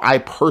how I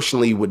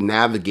personally would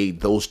navigate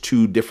those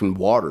two different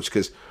waters,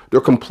 because they're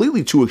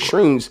completely two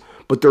extremes,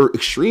 but they're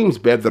extremes,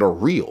 Bev, that are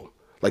real.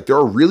 Like, there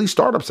are really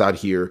startups out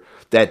here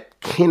that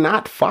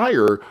cannot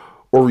fire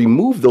or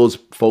remove those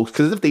folks,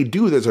 because if they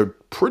do, there's a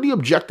pretty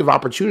objective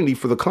opportunity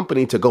for the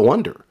company to go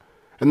under.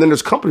 And then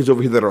there's companies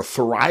over here that are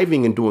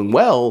thriving and doing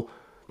well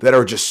that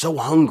are just so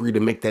hungry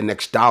to make that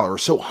next dollar, or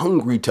so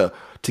hungry to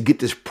to get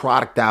this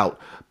product out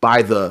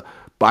by the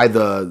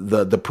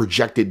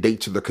projected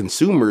date to the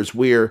consumers,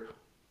 where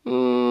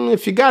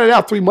if you got it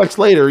out 3 months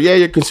later, yeah,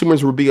 your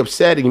consumers would be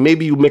upset, and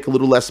maybe you make a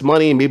little less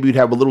money, and maybe you'd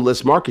have a little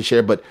less market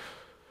share, but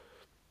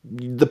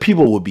the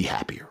people would be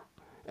happier.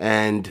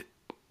 And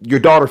your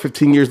daughter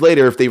 15 years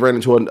later, if they ran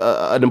into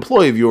an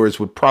employee of yours,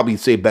 would probably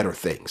say better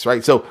things,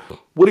 right? So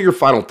what are your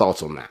final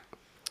thoughts on that?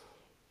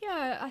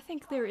 Yeah, I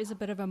think there is a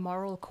bit of a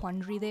moral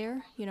quandary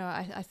there.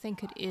 I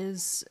think it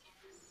is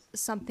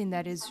something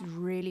that is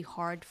really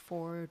hard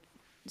for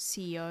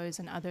CEOs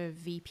and other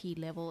VP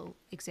level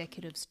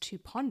executives to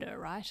ponder,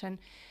 right? And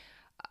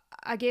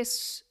I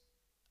guess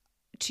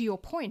to your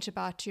point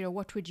about,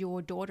 what would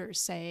your daughter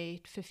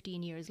say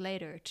 15 years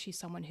later to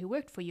someone who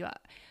worked for you?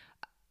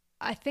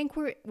 I think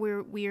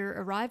we're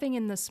arriving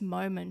in this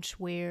moment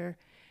where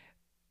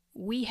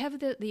we have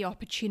the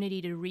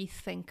opportunity to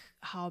rethink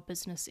how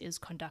business is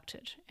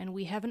conducted. And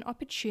we have an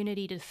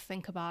opportunity to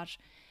think about,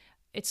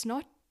 it's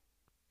not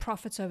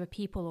profits over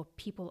people or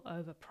people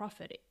over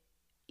profit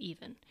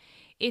even.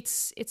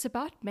 It's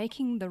about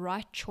making the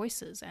right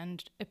choices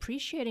and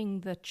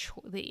appreciating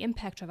the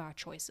impact of our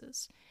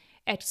choices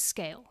at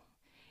scale.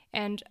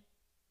 And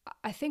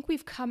I think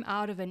we've come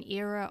out of an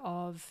era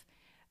of,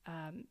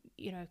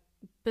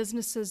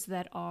 businesses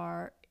that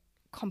are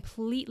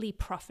completely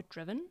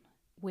profit-driven,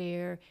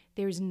 where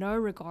there's no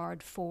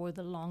regard for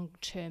the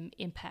long-term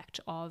impact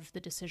of the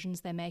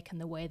decisions they make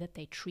and the way that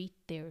they treat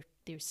their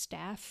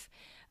staff,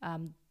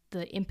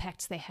 the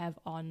impacts they have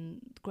on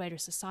greater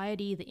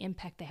society, the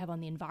impact they have on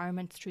the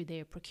environment through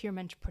their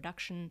procurement,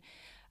 production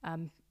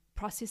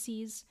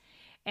processes.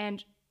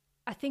 And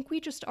I think we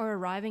just are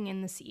arriving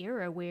in this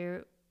era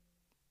where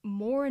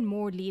more and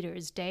more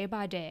leaders, day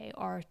by day,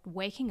 are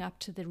waking up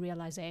to the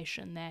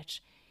realization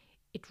that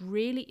it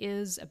really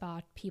is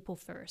about people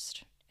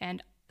first.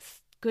 And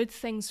good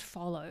things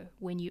follow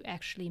when you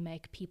actually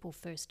make people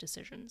first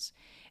decisions.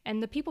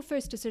 And the people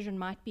first decision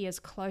might be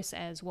as close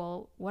as,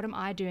 well, what am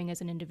I doing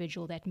as an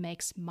individual that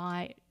makes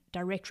my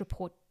direct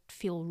report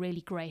feel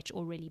really great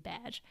or really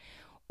bad?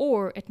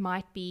 Or it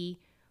might be,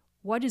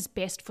 what is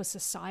best for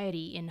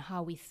society in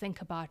how we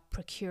think about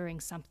procuring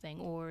something,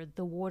 or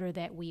the water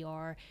that we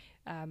are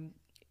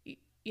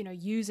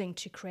using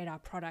to create our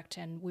product,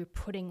 and we're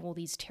putting all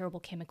these terrible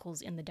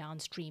chemicals in the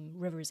downstream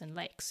rivers and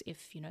lakes,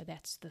 if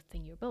that's the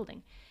thing you're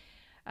building.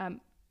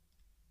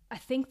 I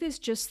think there's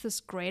just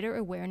this greater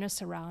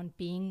awareness around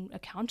being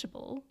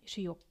accountable.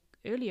 To your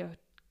earlier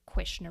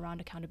question around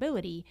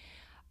accountability,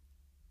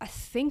 I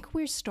think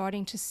we're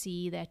starting to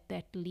see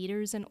that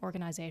leaders and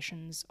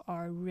organizations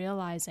are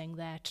realizing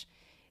that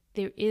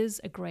there is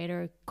a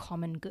greater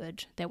common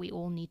good that we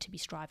all need to be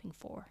striving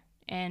for.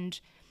 And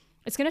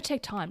it's going to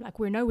take time. Like,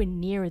 we're nowhere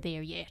near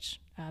there yet.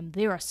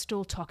 There are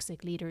still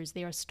toxic leaders.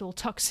 There are still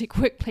toxic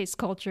workplace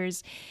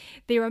cultures.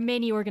 There are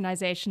many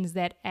organizations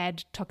that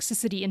add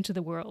toxicity into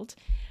the world.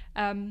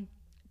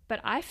 But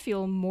I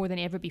feel more than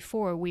ever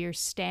before, we are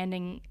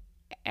standing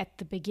at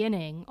the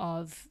beginning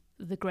of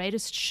the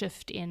greatest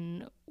shift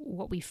in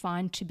what we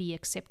find to be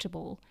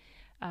acceptable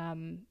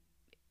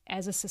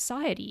as a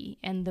society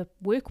and the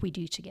work we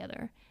do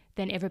together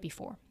than ever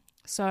before.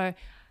 So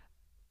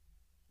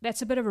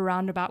that's a bit of a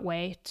roundabout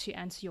way to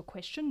answer your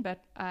question,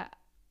 but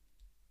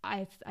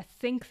I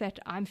think that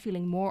I'm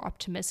feeling more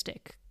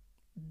optimistic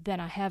than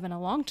I have in a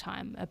long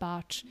time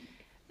about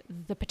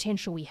the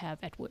potential we have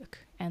at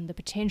work and the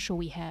potential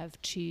we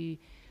have to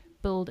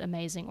build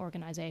amazing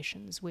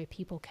organizations where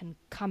people can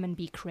come and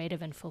be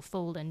creative and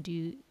fulfilled and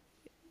do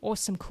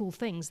awesome, cool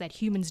things that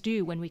humans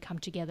do when we come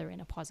together in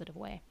a positive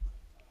way.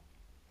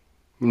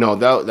 No,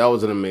 that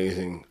was an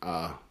amazing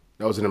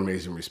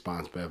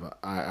response, Bev.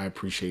 I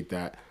appreciate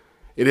that.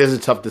 It is a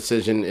tough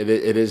decision. It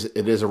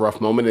is a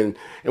rough moment,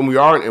 and we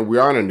are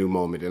in a new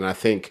moment. And I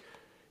think,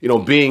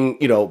 being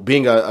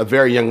a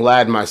very young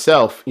lad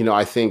myself,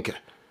 I think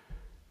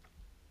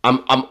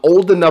I'm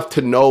old enough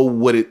to know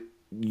what it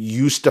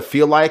used to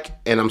feel like,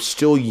 and I'm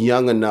still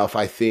young enough,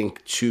 I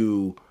think,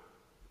 to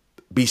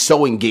be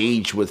so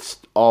engaged with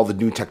all the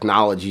new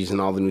technologies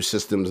and all the new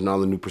systems and all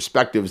the new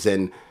perspectives,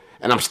 and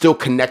I'm still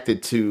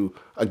connected to,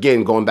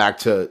 again, going back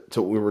to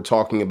what we were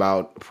talking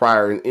about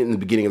prior in the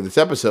beginning of this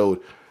episode,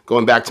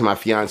 going back to my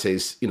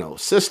fiance's,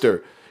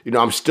 sister.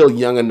 I'm still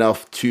young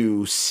enough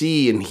to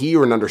see and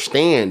hear and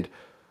understand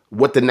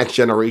what the next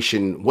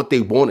generation, what they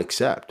won't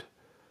accept,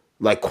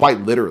 like quite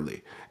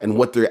literally, and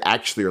what they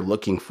actually are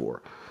looking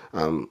for.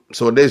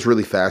 So it is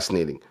really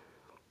fascinating.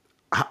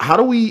 How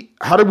do we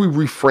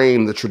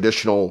reframe the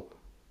traditional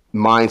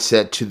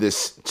mindset to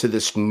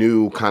this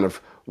new kind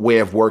of way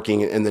of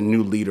working and the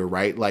new leader,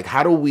 right? Like,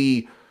 how do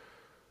we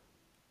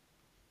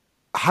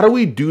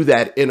do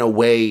that in a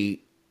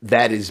way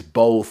that is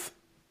both,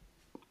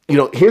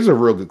 here's a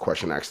real good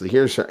question, actually.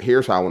 Here's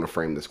how I want to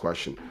frame this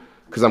question,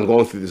 because I'm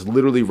going through this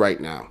literally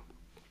right now.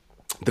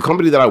 The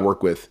company that I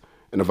work with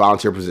in a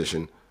volunteer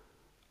position,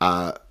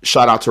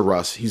 shout out to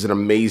Russ. He's an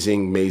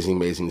amazing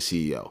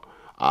CEO.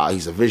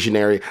 He's a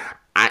visionary.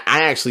 I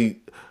actually,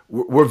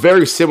 we're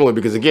very similar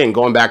because, again,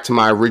 going back to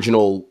my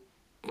original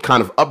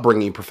kind of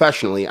upbringing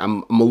professionally,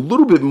 I'm a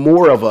little bit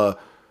more of a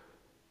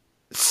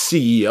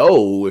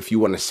CEO, if you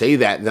want to say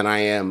that, than I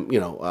am,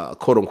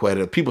 quote unquote, head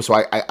of people. So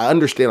I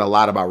understand a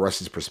lot about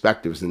Russ's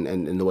perspectives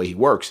and the way he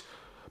works.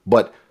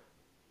 But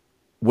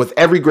with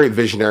every great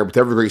visionary, with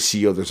every great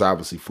CEO, there's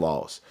obviously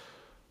flaws.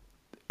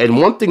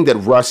 And one thing that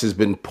Russ has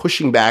been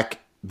pushing back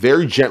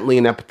very gently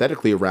and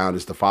empathetically around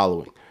is the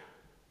following.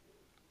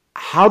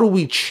 How do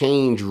we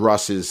change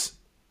Russ's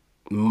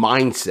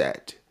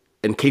mindset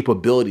and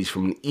capabilities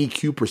from an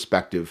EQ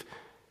perspective,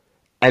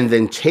 and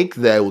then take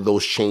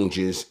those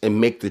changes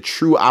and make the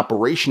true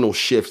operational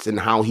shifts in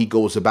how he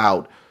goes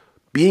about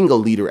being a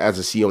leader as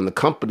a CEO in the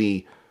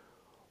company,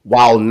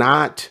 while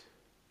not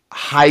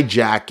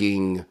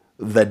hijacking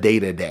the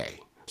day-to-day?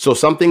 So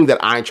something that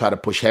I try to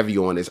push heavy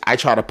on is I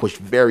try to push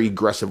very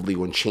aggressively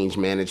on change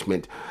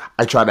management.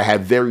 I try to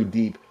have very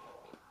deep...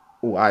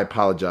 Oh, I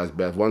apologize,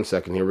 Beth. 1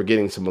 second here. We're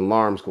getting some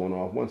alarms going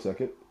off. 1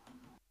 second.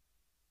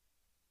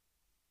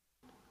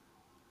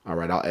 All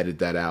right, I'll edit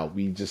that out.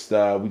 We just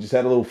had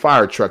a little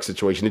fire truck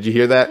situation. Did you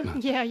hear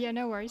that? Yeah,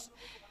 no worries.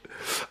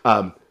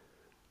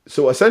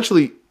 So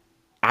essentially,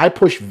 I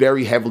push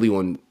very heavily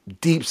on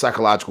deep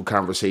psychological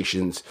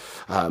conversations,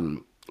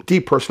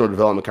 deep personal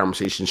development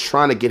conversations,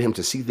 trying to get him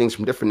to see things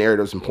from different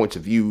narratives and points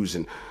of views,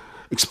 and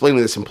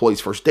explaining this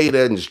employee's first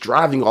data, and just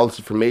driving all this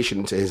information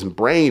into his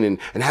brain,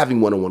 and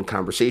having one-on-one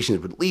conversations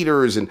with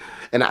leaders. And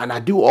I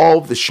do all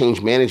of this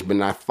change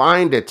management. And I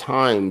find at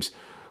times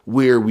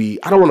where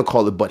I don't want to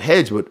call it butt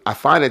heads, but I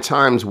find at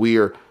times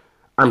where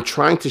I'm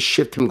trying to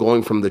shift him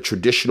going from the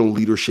traditional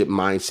leadership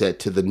mindset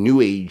to the new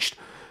age,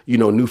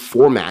 new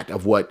format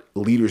of what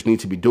leaders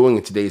need to be doing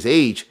in today's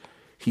age.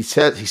 He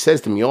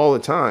says to me all the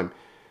time,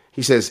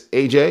 he says,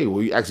 AJ, well,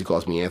 he actually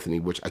calls me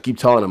Anthony, which I keep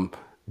telling him,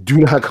 do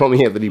not call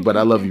me Anthony, but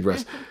I love you,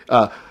 Russ.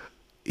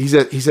 He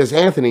says,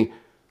 Anthony,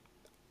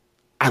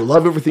 I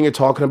love everything you're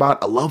talking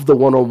about. I love the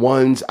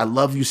one-on-ones. I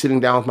love you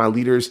sitting down with my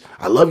leaders.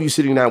 I love you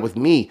sitting down with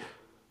me.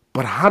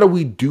 But how do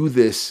we do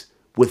this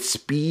with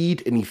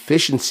speed and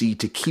efficiency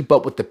to keep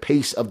up with the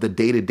pace of the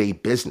day-to-day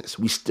business?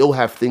 We still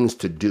have things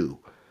to do.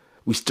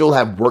 We still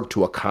have work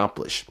to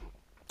accomplish.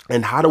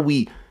 And how do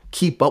we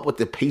keep up with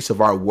the pace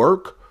of our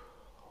work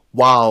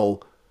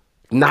while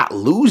not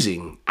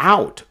losing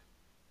out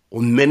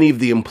on many of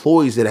the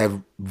employees that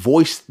have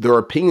voiced their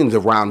opinions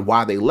around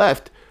why they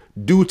left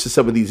due to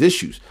some of these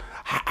issues?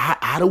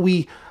 How do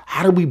we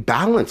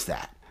balance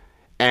that?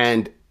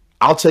 And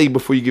I'll tell you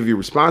before you give your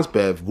response,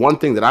 Bev, one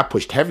thing that I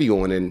pushed heavy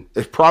on, and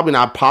it's probably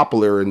not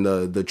popular in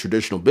the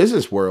traditional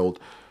business world,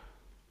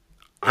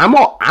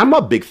 I'm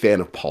a big fan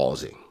of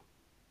pausing,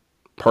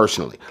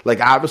 personally.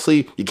 Like,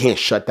 obviously, you can't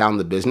shut down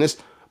the business,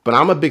 but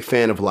I'm a big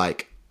fan of,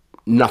 like,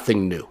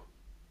 nothing new.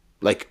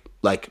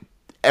 Like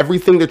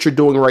everything that you're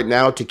doing right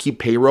now to keep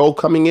payroll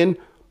coming in,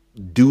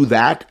 do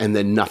that and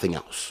then nothing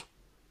else.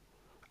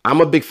 I'm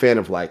a big fan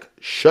of, like,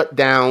 shut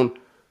down,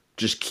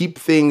 just keep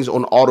things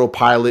on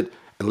autopilot,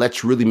 and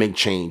let's really make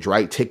change,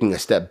 right? Taking a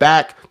step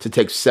back to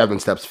take 7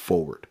 steps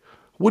forward.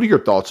 What are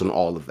your thoughts on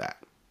all of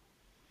that?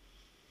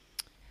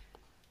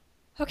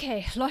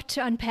 Okay, a lot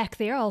to unpack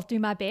there. I'll do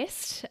my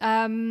best.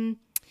 Look,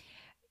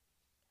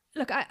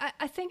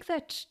 I think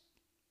that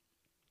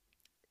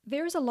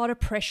there is a lot of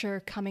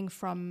pressure coming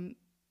from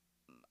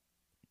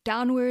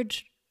downward,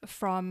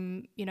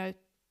 from,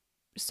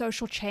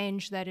 social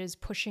change that is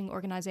pushing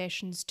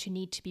organizations to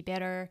need to be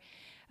better,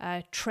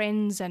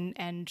 trends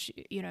and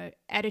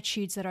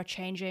attitudes that are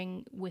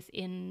changing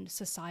within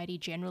society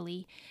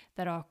generally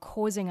that are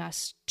causing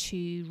us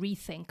to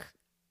rethink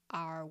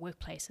our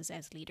workplaces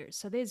as leaders.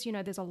 So there's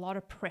a lot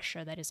of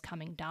pressure that is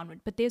coming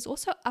downward, but there's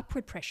also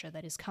upward pressure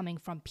that is coming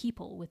from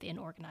people within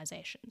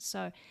organizations.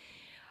 So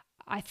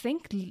I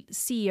think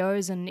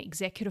CEOs and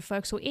executive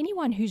folks, or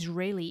anyone who's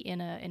really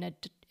in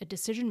a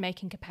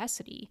decision-making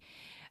capacity,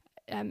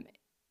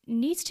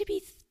 needs to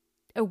be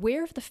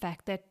aware of the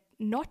fact that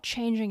not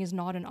changing is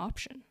not an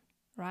option,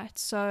 right?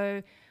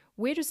 So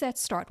where does that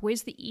start?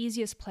 Where's the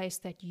easiest place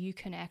that you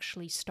can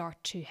actually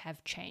start to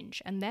have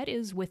change? And that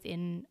is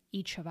within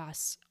each of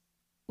us,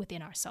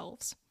 within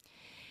ourselves.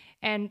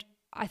 And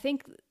I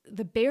think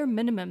the bare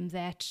minimum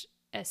that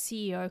a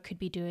CEO could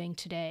be doing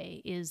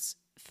today is,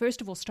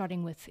 first of all,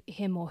 starting with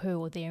him or her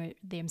or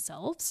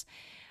themselves,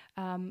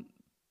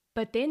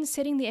 but then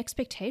setting the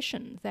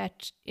expectation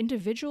that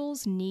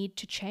individuals need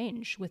to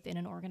change within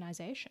an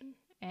organization.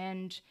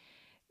 And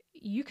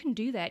you can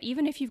do that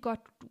even if you've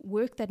got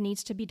work that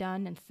needs to be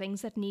done and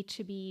things that need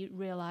to be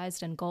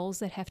realized and goals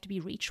that have to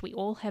be reached. We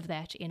all have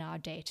that in our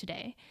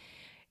day-to-day.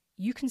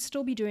 You can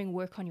still be doing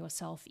work on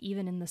yourself,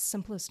 even in the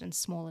simplest and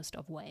smallest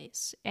of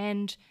ways.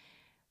 And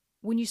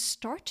when you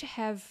start to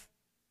have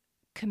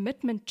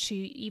commitment to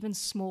even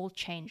small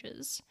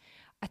changes,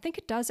 I think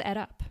it does add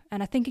up,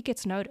 and I think it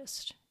gets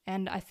noticed.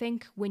 And I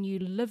think when you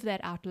live that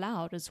out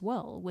loud as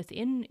well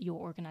within your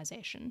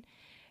organization,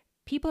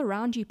 people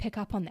around you pick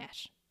up on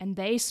that, and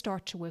they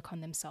start to work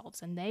on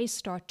themselves, and they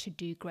start to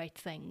do great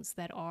things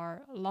that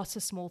are lots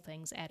of small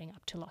things adding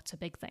up to lots of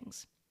big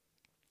things.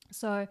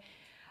 So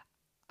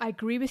I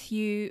agree with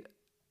you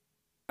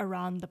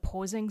around the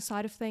pausing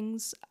side of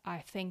things. I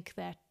think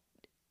that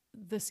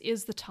this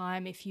is the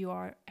time, if you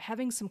are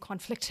having some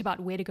conflict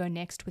about where to go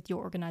next with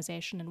your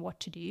organization and what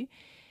to do,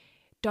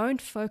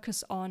 don't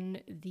focus on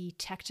the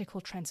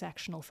tactical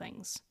transactional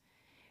things.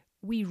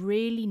 We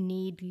really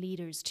need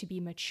leaders to be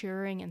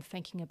maturing and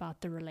thinking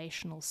about the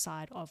relational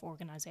side of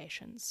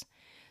organizations.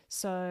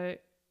 So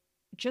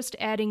just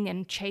adding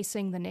and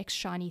chasing the next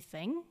shiny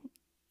thing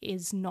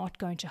is not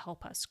going to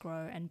help us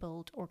grow and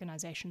build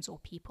organizations or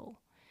people.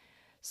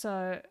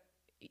 So,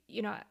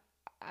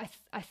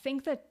 I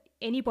think that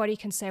anybody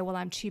can say, well,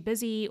 I'm too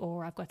busy,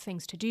 or I've got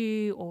things to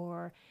do,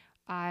 or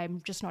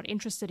I'm just not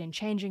interested in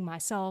changing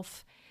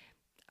myself.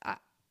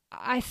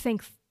 I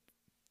think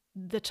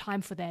the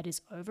time for that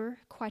is over,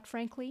 quite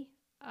frankly.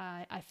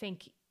 I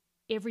think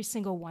every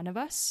single one of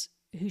us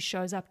who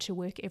shows up to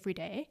work every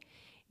day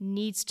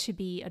needs to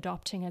be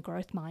adopting a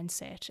growth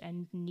mindset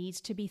and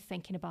needs to be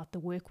thinking about the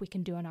work we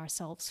can do on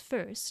ourselves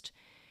first,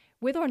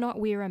 whether or not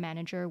we are a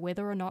manager,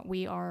 whether or not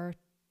we are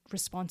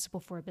responsible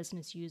for a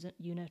business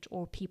unit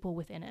or people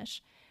within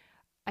it.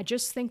 I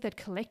just think that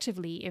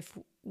collectively, if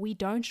we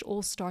don't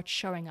all start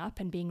showing up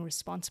and being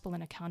responsible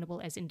and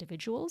accountable as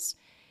individuals,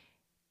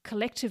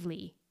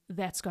 collectively,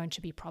 that's going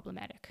to be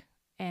problematic.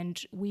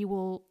 And we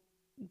will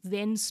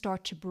then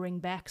start to bring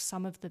back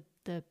some of the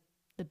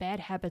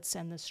bad habits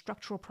and the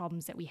structural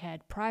problems that we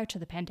had prior to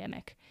the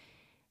pandemic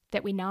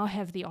that we now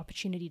have the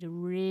opportunity to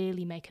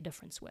really make a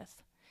difference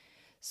with.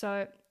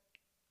 So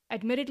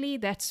admittedly,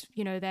 that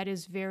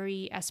is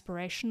very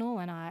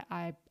aspirational, and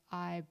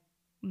I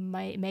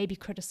may be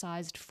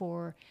criticized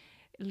for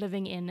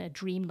living in a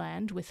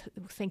dreamland with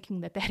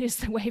thinking that is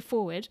the way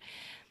forward.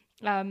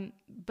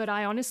 But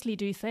I honestly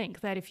do think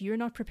that if you're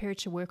not prepared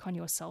to work on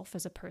yourself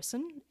as a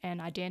person and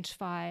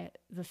identify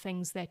the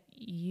things that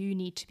you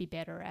need to be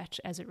better at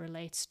as it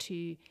relates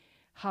to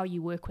how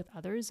you work with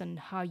others and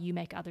how you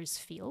make others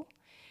feel,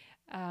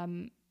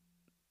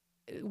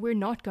 we're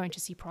not going to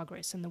see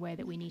progress in the way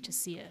that we need to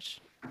see it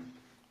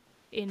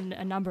in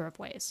a number of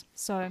ways.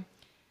 So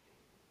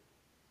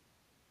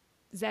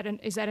is that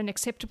an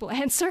acceptable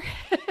answer?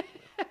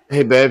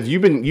 Hey Bev,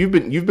 you've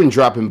been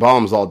dropping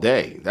bombs all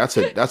day. That's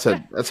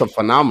a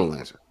phenomenal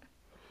answer.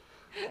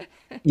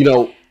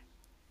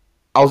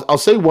 I'll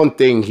say one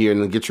thing here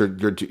and then get your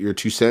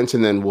 2 cents,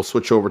 and then we'll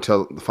switch over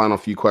to the final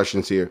few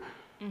questions here.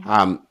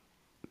 Mm-hmm.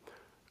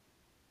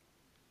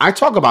 I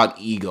talk about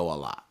ego a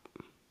lot.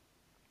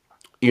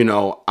 In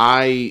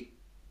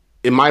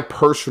my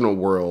personal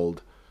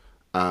world,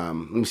 let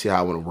me see how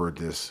I want to word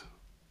this,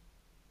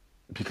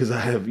 because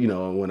I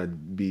want to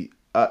be.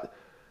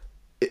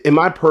 In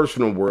my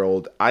personal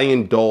world, I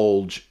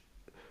indulge.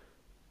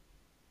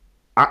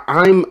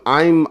 I'm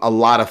a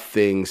lot of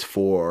things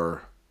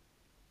for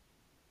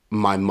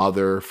my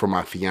mother, for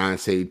my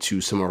fiance,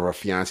 to some of our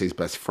fiance's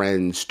best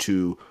friends,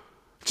 to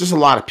just a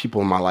lot of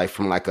people in my life,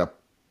 from like a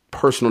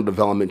personal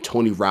development,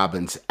 Tony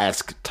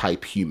Robbins-esque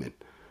type human.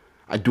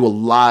 I do a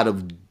lot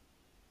of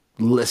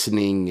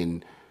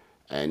listening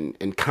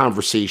and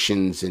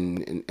conversations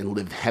and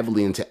live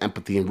heavily into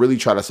empathy and really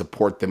try to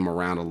support them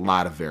around a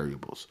lot of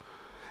variables.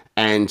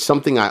 And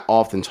something I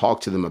often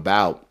talk to them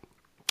about,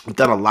 I've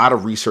done a lot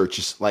of research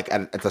just like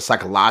at the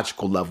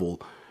psychological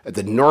level, at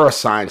the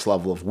neuroscience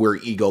level of where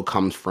ego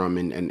comes from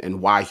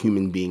and why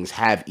human beings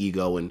have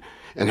ego and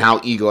how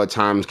ego at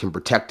times can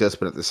protect us,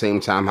 but at the same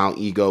time how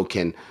ego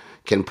can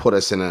put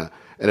us in a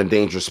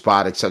dangerous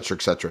spot, et cetera,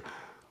 et cetera.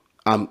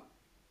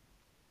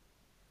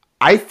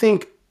 I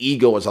think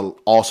ego is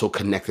also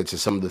connected to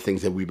some of the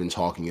things that we've been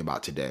talking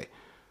about today.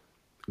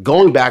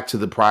 Going back to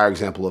the prior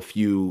example a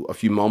few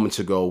moments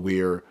ago,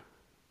 where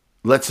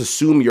let's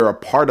assume you're a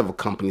part of a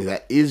company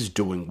that is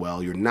doing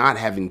well. You're not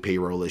having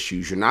payroll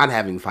issues. You're not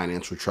having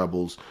financial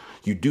troubles.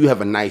 You do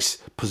have a nice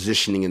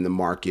positioning in the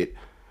market.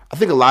 I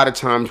think a lot of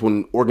times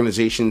when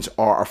organizations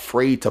are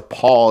afraid to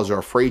pause or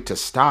afraid to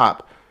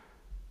stop,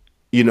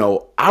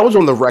 I was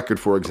on the record,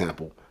 for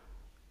example.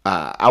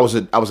 I was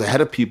a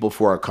head of people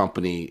for a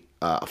company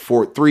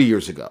for 3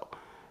 years ago,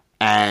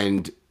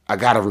 and I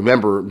got to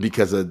remember,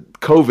 because of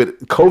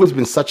COVID's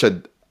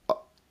been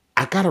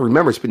I got to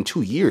remember, it's been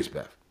 2 years,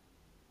 Bev.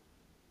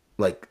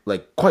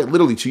 Like quite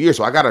literally 2 years.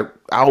 So I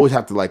always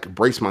have to like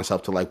brace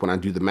myself to, like, when I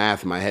do the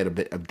math in my head, a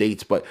bit of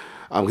dates, but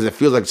because it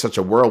feels like such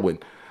a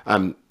whirlwind.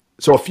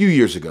 So a few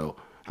years ago,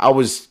 I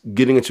was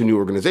getting into a new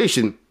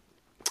organization,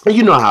 and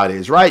you know how it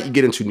is, right? You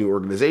get into a new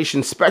organization,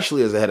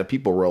 especially as a head of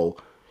people role,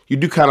 you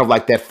do kind of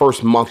like that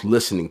first month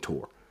listening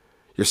tour.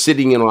 You're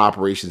sitting in on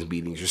operations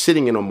meetings. You're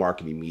sitting in on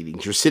marketing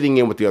meetings. You're sitting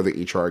in with the other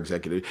HR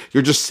executive.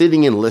 You're just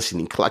sitting in,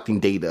 listening, collecting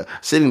data,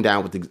 sitting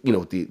down with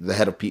the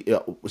head of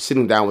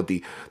sitting down with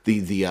the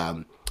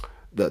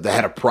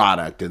head of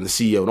product and the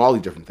CEO and all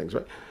these different things,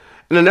 right?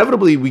 And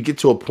inevitably, we get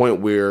to a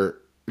point where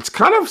it's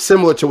kind of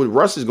similar to what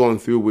Russ is going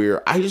through,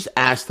 where I just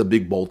ask the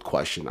big bold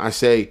question. I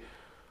say,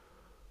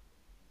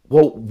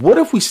 well, what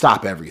if we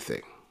stop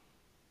everything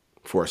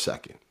for a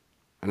second?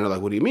 And they're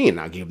like, what do you mean? And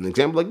I gave them an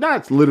example, like,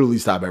 it's literally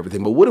stop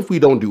everything. But what if we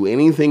don't do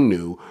anything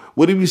new?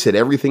 What if we set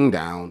everything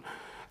down?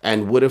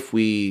 And what if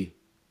we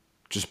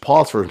just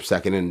pause for a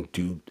second and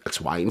do X,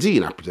 Y, and Z.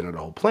 And I presented a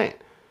whole plan.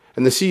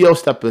 And the CEO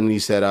stepped in and he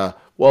said,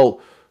 well,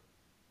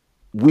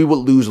 we would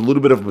lose a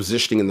little bit of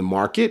positioning in the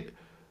market.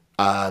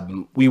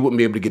 We wouldn't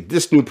be able to get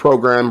this new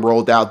program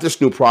rolled out,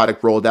 this new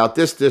product rolled out,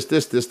 this.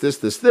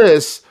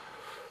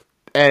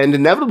 And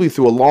inevitably,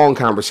 through a long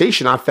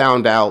conversation, I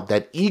found out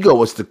that ego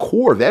was the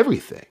core of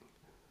everything.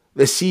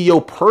 The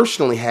CEO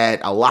personally had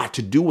a lot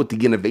to do with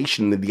the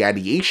innovation and the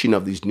ideation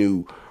of these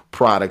new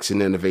products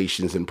and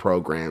innovations and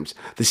programs.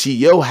 The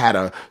CEO had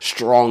a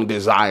strong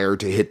desire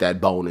to hit that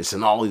bonus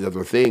and all these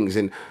other things.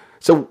 And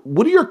so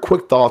what are your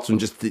quick thoughts on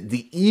just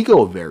the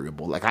ego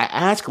variable? Like, I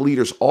ask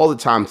leaders all the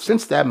time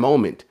since that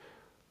moment,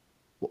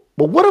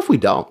 well, what if we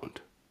don't?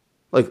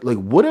 Like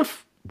what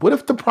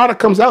if the product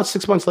comes out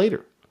 6 months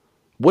later?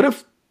 What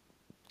if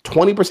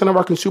 20% of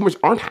our consumers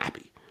aren't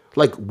happy?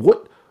 Like,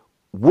 what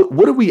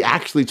are we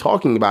actually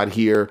talking about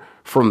here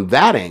from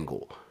that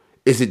angle?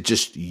 Is it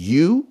just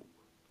you,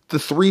 the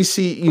three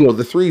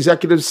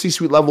executives,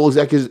 C-suite level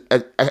executives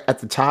at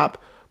the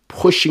top,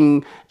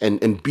 pushing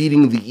and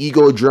beating the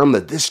ego drum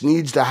that this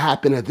needs to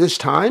happen at this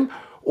time?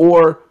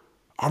 Or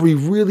are we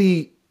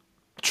really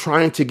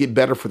trying to get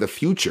better for the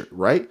future,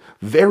 right?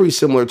 Very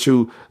similar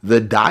to the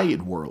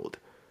diet world.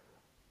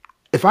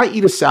 If I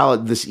eat a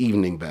salad this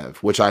evening,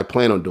 Bev, which I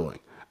plan on doing,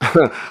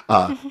 am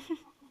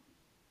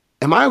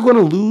I going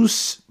to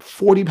lose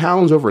 40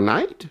 pounds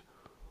overnight?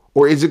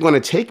 Or is it going to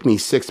take me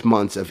 6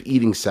 months of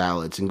eating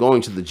salads and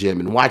going to the gym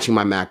and watching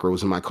my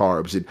macros and my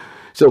carbs? And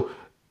so,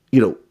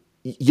 you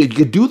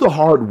do the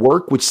hard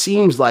work, which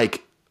seems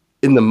like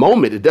in the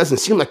moment, it doesn't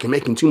seem like you're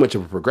making too much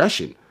of a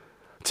progression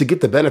to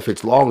get the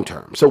benefits long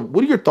term. So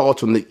what are your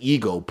thoughts on the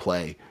ego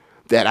play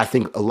that I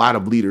think a lot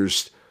of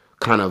leaders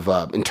kind of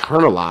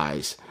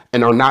internalize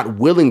and are not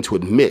willing to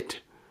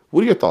admit?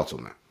 What are your thoughts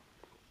on that?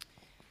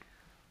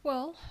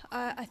 Well,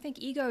 I think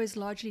ego is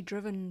largely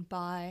driven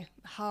by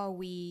how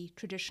we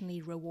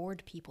traditionally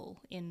reward people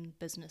in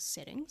business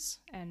settings.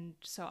 And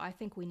so I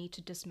think we need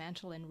to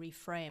dismantle and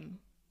reframe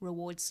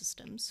reward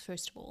systems,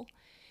 first of all.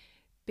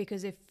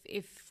 Because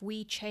if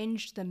we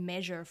change the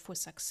measure for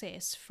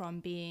success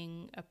from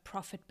being a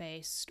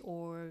profit-based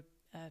or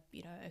a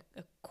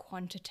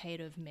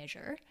quantitative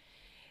measure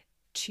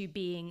to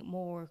being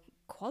more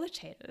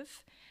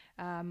qualitative,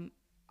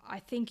 I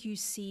think you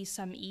see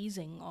some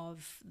easing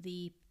of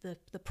the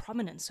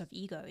prominence of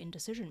ego in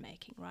decision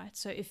making, right?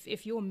 So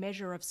if your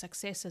measure of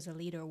success as a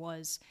leader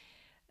was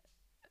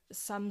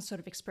some sort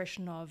of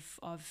expression of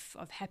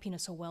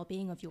happiness or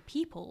well-being of your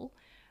people,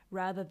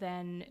 rather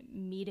than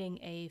meeting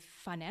a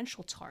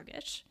financial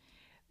target,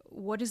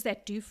 what does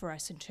that do for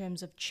us in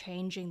terms of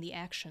changing the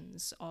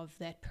actions of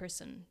that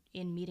person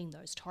in meeting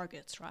those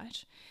targets,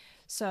 right?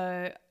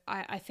 So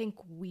I think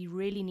we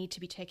really need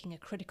to be taking a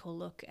critical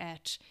look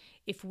at,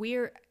 if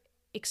we're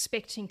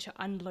expecting to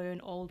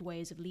unlearn old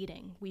ways of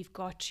leading, we've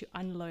got to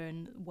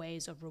unlearn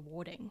ways of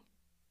rewarding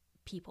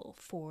people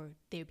for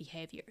their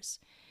behaviors.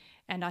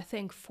 And I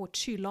think for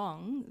too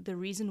long, the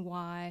reason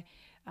why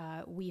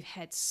we've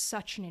had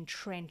such an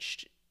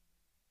entrenched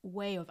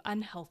way of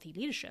unhealthy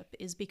leadership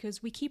is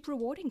because we keep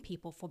rewarding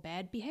people for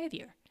bad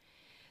behavior.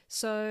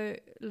 So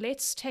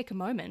let's take a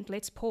moment,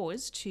 let's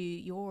pause to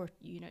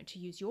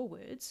use your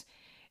words,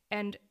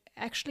 and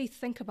actually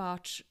think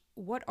about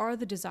what are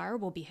the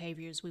desirable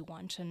behaviors we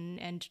want,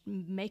 and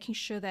making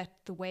sure that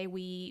the way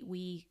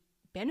we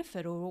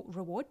benefit or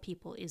reward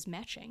people is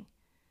matching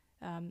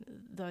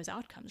those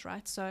outcomes,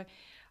 right? So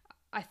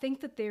I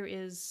think that there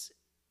is,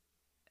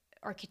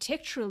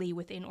 architecturally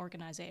within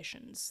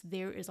organizations,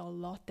 there is a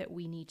lot that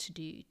we need to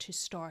do to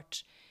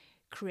start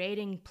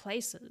creating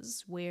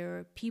places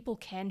where people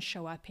can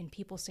show up in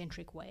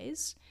people-centric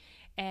ways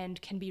and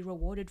can be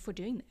rewarded for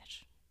doing that.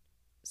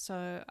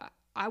 So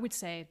I would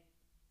say,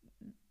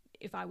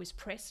 if I was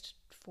pressed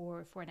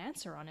for an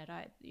answer on it,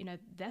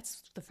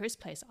 that's the first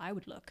place I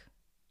would look.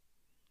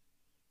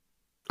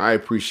 I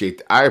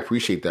appreciate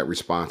that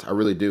response. I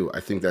really do.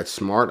 I think that's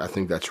smart. I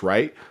think that's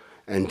right.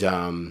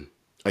 And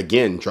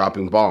again,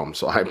 dropping bombs.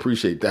 So I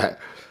appreciate that.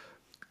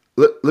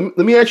 Let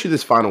me ask you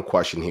this final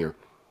question here.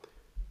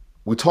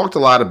 We talked a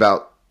lot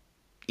about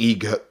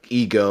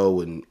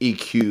ego and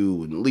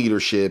EQ and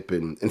leadership.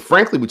 And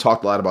frankly, we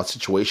talked a lot about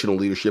situational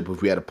leadership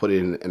if we had to put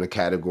it in a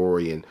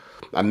category. And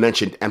I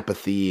mentioned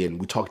empathy, and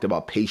we talked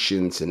about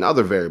patience and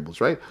other variables,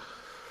 right?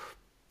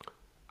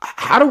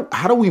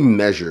 How do we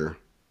measure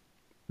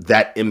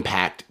that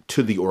impact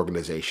to the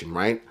organization,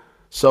 right?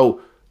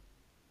 So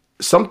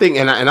something,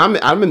 and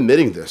I'm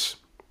admitting this,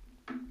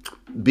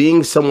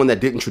 being someone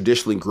that didn't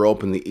traditionally grow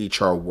up in the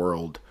HR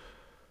world,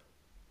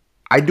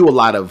 I do a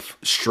lot of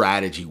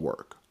strategy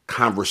work,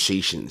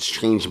 conversations,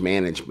 change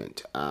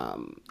management.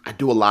 I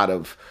do a lot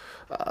of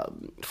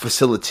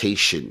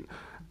facilitation.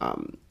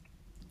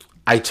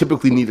 I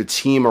typically need a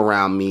team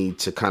around me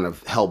to kind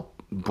of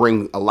help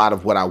bring a lot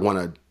of what I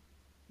want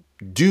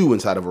to do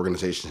inside of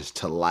organizations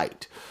to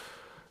light.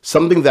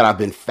 Something that I've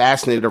been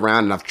fascinated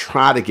around and I've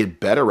tried to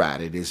get better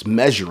at it is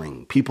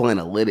measuring people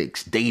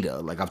analytics, data.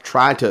 Like, I've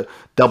tried to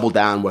double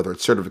down, whether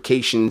it's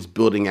certifications,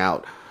 building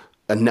out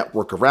a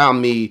network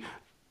around me,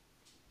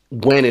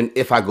 when and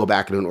if I go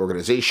back in an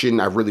organization,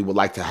 I really would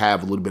like to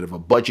have a little bit of a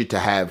budget to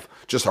have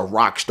just a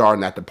rock star in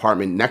that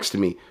department next to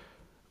me.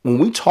 When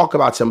we talk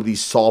about some of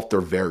these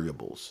softer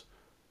variables,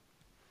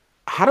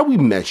 how do we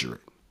measure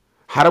it?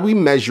 How do we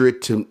measure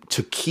it to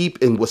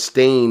keep and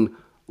sustain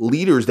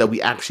leaders that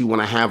we actually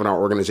want to have in our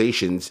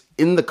organizations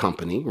in the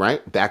company,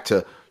 right? Back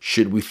to,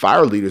 should we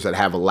fire leaders that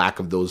have a lack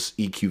of those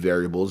EQ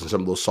variables and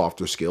some of those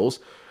softer skills?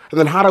 And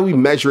then how do we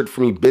measure it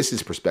from a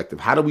business perspective?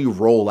 How do we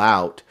roll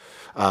out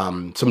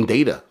some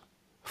data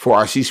for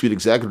our C-suite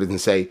executives and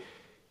say,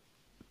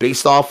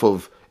 based off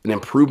of an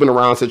improvement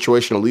around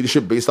situational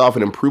leadership, based off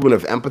an improvement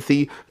of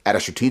empathy at a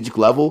strategic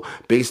level,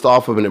 based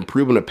off of an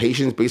improvement of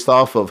patience, based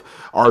off of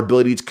our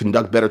ability to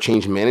conduct better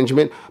change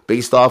management,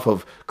 based off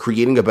of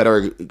creating a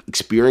better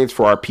experience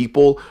for our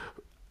people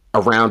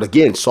around,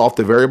 again,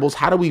 softer variables.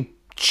 How do we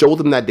show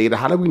them that data?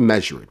 How do we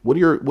measure it? What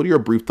are your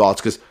brief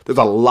thoughts? Because there's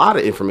a lot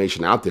of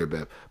information out there,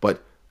 Bev,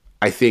 but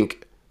I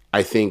think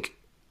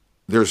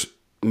there's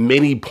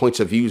many points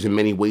of views and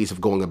many ways of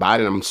going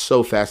about it. And I'm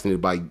so fascinated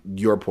by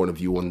your point of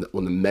view on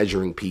the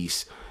measuring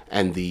piece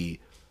and the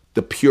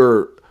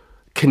pure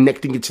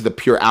connecting it to the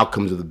pure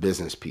outcomes of the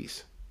business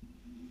piece.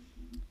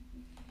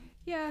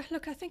 Yeah,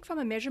 look, I think from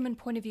a measurement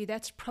point of view,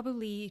 that's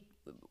probably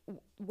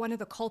one of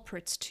the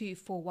culprits too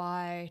for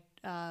why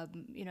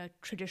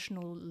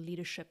traditional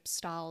leadership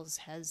styles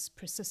has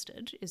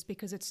persisted, is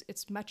because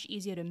it's much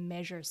easier to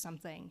measure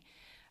something,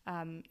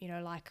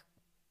 like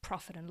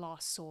profit and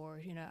loss,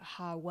 or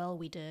how well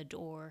we did,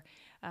 or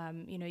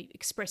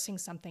expressing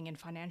something in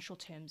financial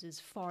terms is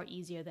far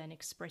easier than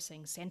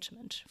expressing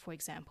sentiment, for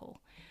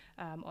example,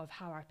 of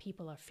how our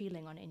people are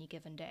feeling on any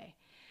given day.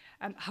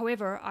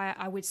 However,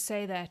 I would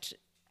say that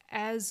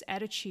as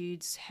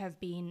attitudes have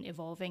been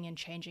evolving and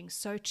changing,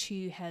 so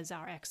too has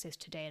our access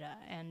to data.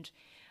 And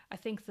I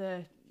think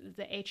the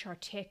HR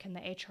tech and the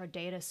HR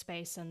data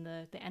space and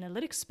the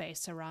analytics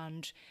space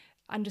around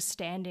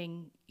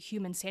understanding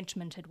human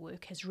sentiment at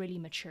work has really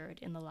matured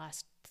in the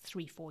last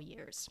 3-4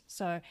 years.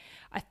 So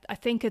I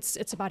think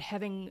it's about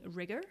having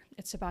rigor.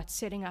 It's about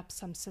setting up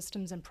some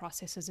systems and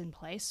processes in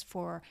place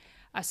for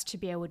us to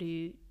be able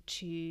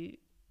to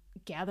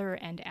gather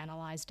and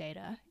analyze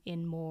data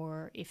in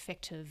more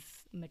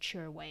effective,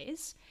 mature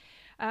ways.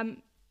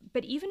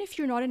 But even if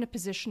you're not in a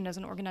position as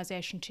an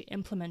organization to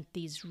implement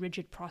these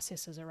rigid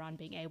processes around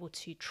being able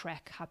to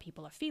track how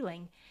people are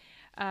feeling,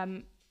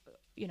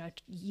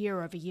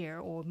 year over year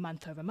or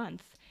month over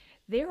month,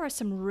 there are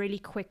some really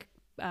quick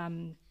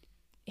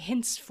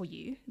hints for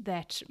you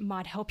that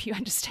might help you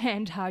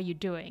understand how you're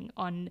doing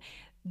on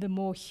the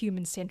more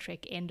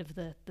human-centric end of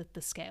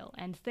the scale.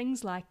 And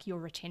things like your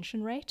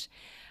retention rate,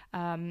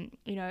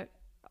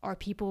 are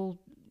people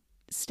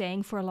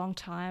staying for a long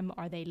time?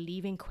 Are they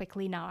leaving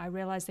quickly? Now, I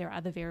realize there are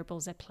other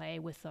variables at play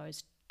with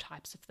those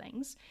types of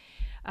things.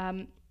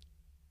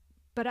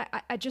 But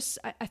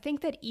I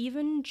think that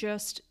even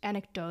just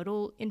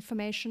anecdotal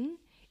information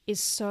is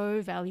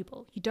so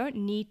valuable. You don't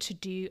need to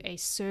do a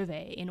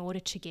survey in order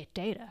to get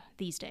data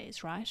these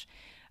days, right?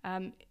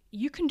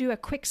 You can do a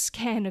quick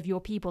scan of your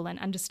people and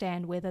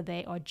understand whether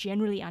they are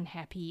generally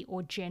unhappy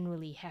or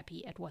generally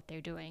happy at what they're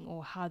doing,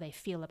 or how they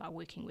feel about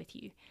working with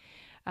you.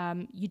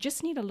 You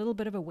just need a little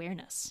bit of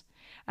awareness.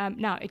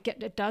 Now,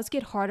 it does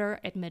get harder,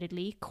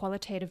 admittedly.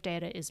 Qualitative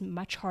data is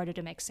much harder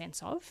to make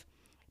sense of.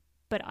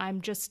 But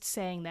I'm just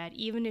saying that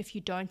even if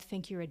you don't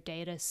think you're a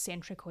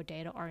data-centric or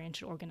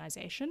data-oriented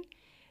organization,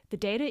 the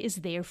data is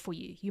there for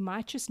you. You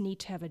might just need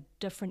to have a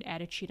different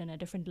attitude and a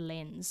different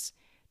lens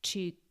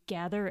to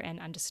gather and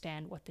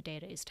understand what the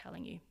data is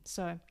telling you.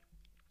 So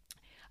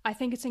I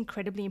think it's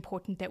incredibly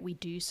important that we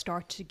do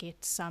start to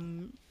get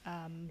some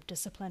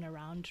discipline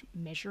around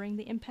measuring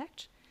the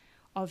impact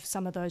of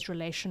some of those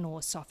relational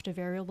or softer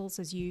variables,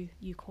 as you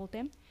called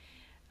them.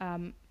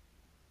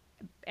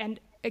 And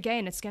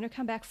again, it's going to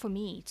come back for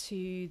me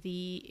to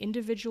the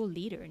individual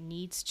leader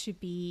needs to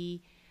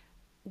be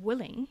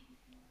willing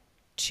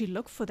to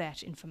look for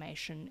that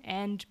information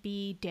and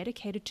be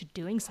dedicated to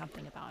doing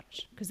something about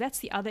it. Because that's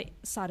the other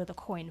side of the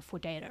coin for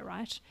data,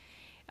 right?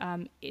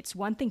 It's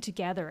one thing to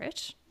gather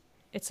it.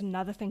 It's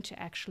another thing to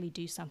actually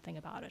do something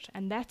about it.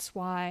 And that's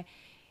why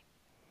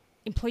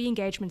employee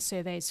engagement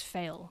surveys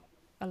fail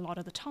a lot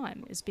of the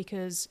time, is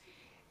because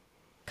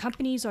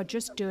companies are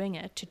just doing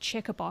it to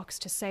check a box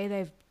to say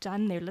they've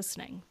done their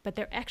listening, but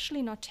they're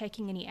actually not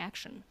taking any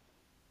action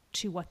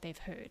to what they've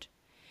heard.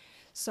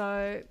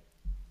 So,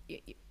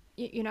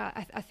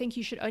 I think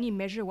you should only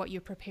measure what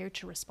you're prepared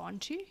to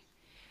respond to.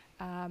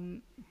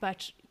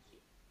 But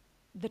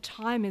the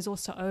time is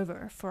also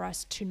over for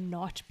us to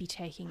not be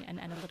taking an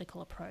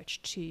analytical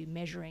approach to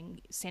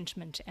measuring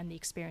sentiment and the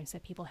experience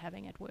that people are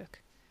having at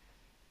work.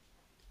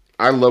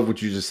 I love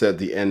what you just said at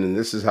the end, and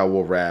this is how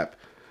we'll wrap.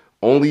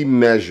 Only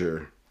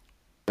measure,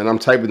 and I'm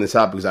typing this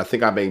out because I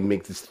think I may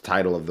make this the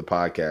title of the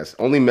podcast.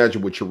 Only measure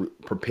what you're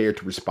prepared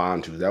to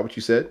respond to. Is that what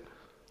you said?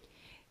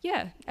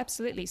 Yeah,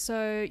 absolutely.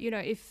 So,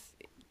 if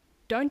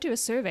don't do a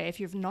survey if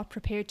you're not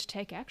prepared to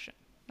take action.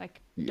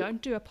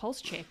 Don't do a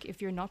pulse check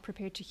if you're not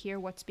prepared to hear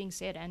what's being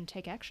said and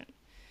take action.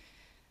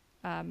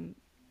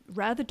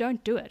 rather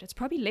don't do it. It's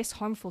probably less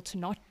harmful to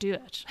not do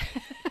it.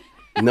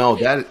 No,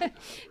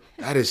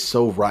 that is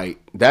so right.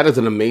 That is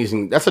an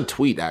amazing. That's a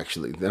tweet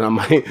actually. That I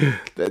might.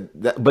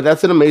 But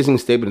that's an amazing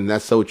statement, and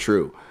that's so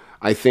true.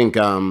 I think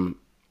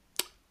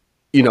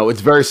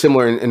it's very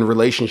similar in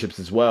relationships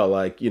as well.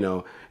 Like,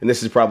 and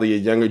this is probably a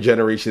younger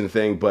generation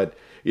thing, but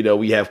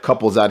we have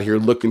couples out here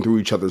looking through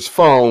each other's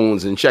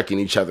phones and checking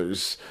each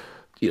other's,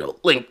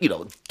 link,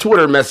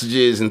 Twitter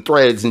messages and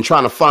threads and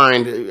trying to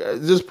find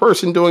is this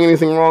person doing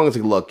anything wrong? It's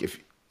like, look,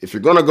 if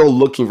you're gonna go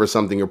looking for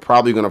something, you're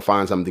probably gonna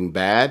find something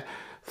bad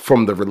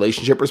from the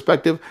relationship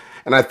perspective.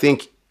 And I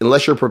think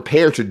unless you're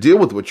prepared to deal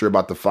with what you're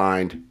about to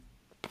find,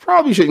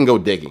 probably shouldn't go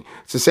digging.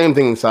 It's the same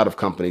thing inside of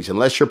companies.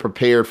 Unless you're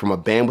prepared from a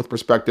bandwidth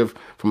perspective,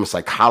 from a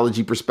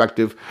psychology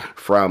perspective,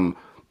 from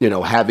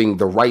having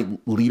the right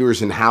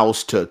leaders in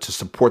house to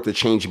support the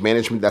change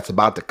management that's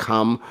about to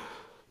come,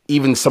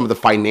 even some of the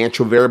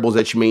financial variables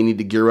that you may need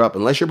to gear up.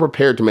 Unless you're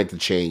prepared to make the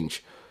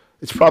change,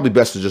 it's probably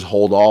best to just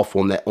hold off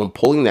on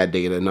pulling that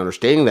data and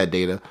understanding that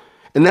data,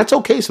 and that's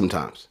okay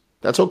sometimes.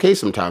 That's okay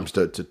sometimes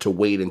to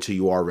wait until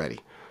you are ready.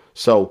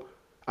 So,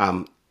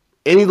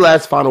 any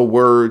last final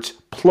words?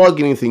 Plug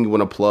anything you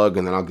want to plug,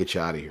 and then I'll get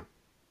you out of here.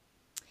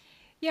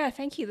 Yeah,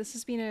 thank you. This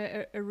has been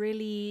a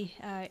really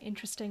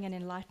interesting and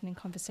enlightening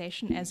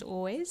conversation, as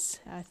always.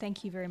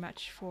 Thank you very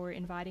much for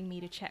inviting me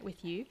to chat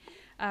with you.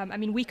 I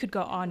mean, we could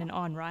go on and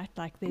on, right?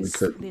 Like,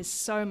 there's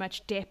so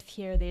much depth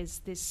here.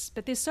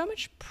 But there's so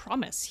much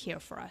promise here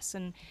for us.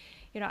 And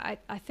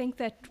I think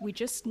that we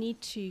just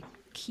need to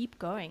keep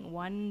going,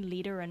 one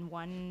leader and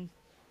one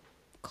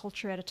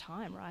culture at a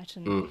time, right?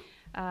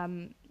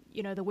 And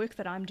the work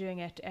that I'm doing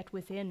at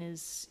Within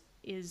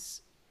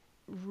is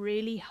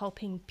really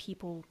helping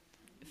people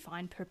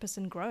find purpose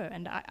and grow.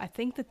 And I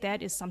think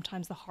that is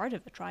sometimes the heart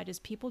of it, right? Is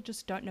people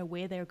just don't know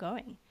where they're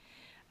going.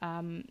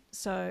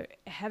 So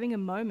having a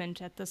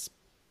moment at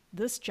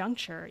this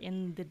juncture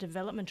in the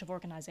development of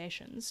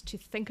organizations to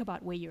think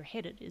about where you're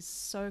headed is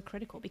so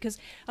critical, because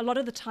a lot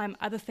of the time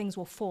other things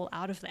will fall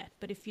out of that.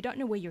 But if you don't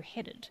know where you're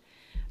headed,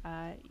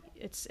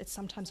 it's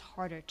sometimes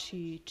harder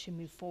to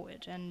move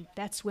forward. And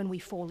that's when we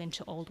fall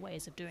into old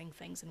ways of doing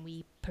things and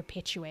we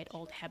perpetuate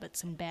old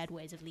habits and bad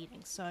ways of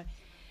leading. So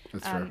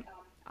That's fair.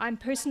 I'm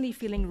personally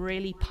feeling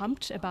really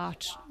pumped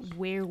about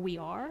where we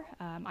are.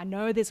 I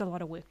know there's a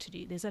lot of work to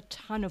do. There's a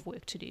ton of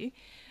work to do.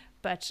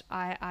 But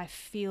I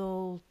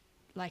feel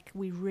like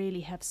we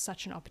really have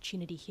such an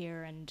opportunity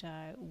here, and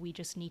we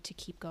just need to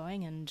keep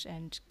going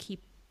and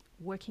keep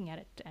working at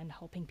it and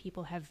helping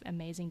people have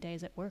amazing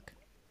days at work.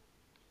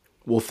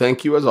 Well,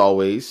 thank you as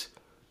always.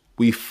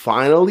 We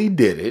finally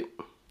did it.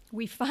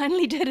 We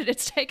finally did it.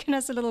 It's taken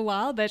us a little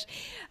while, but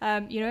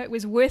it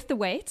was worth the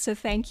wait. So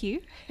thank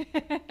you.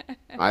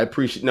 I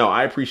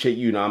appreciate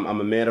you. I'm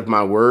a man of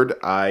my word.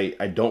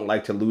 I don't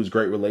like to lose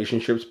great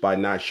relationships by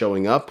not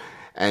showing up.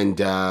 And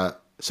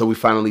so we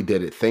finally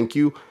did it. Thank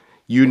you.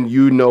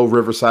 You know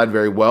Riverside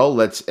very well.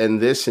 Let's end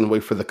this and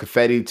wait for the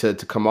confetti to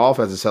come off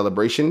as a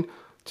celebration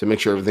to make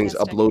sure everything's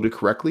uploaded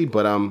correctly.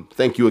 But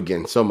thank you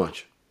again so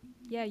much.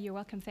 Yeah, you're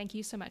welcome. Thank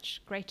you so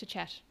much. Great to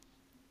chat.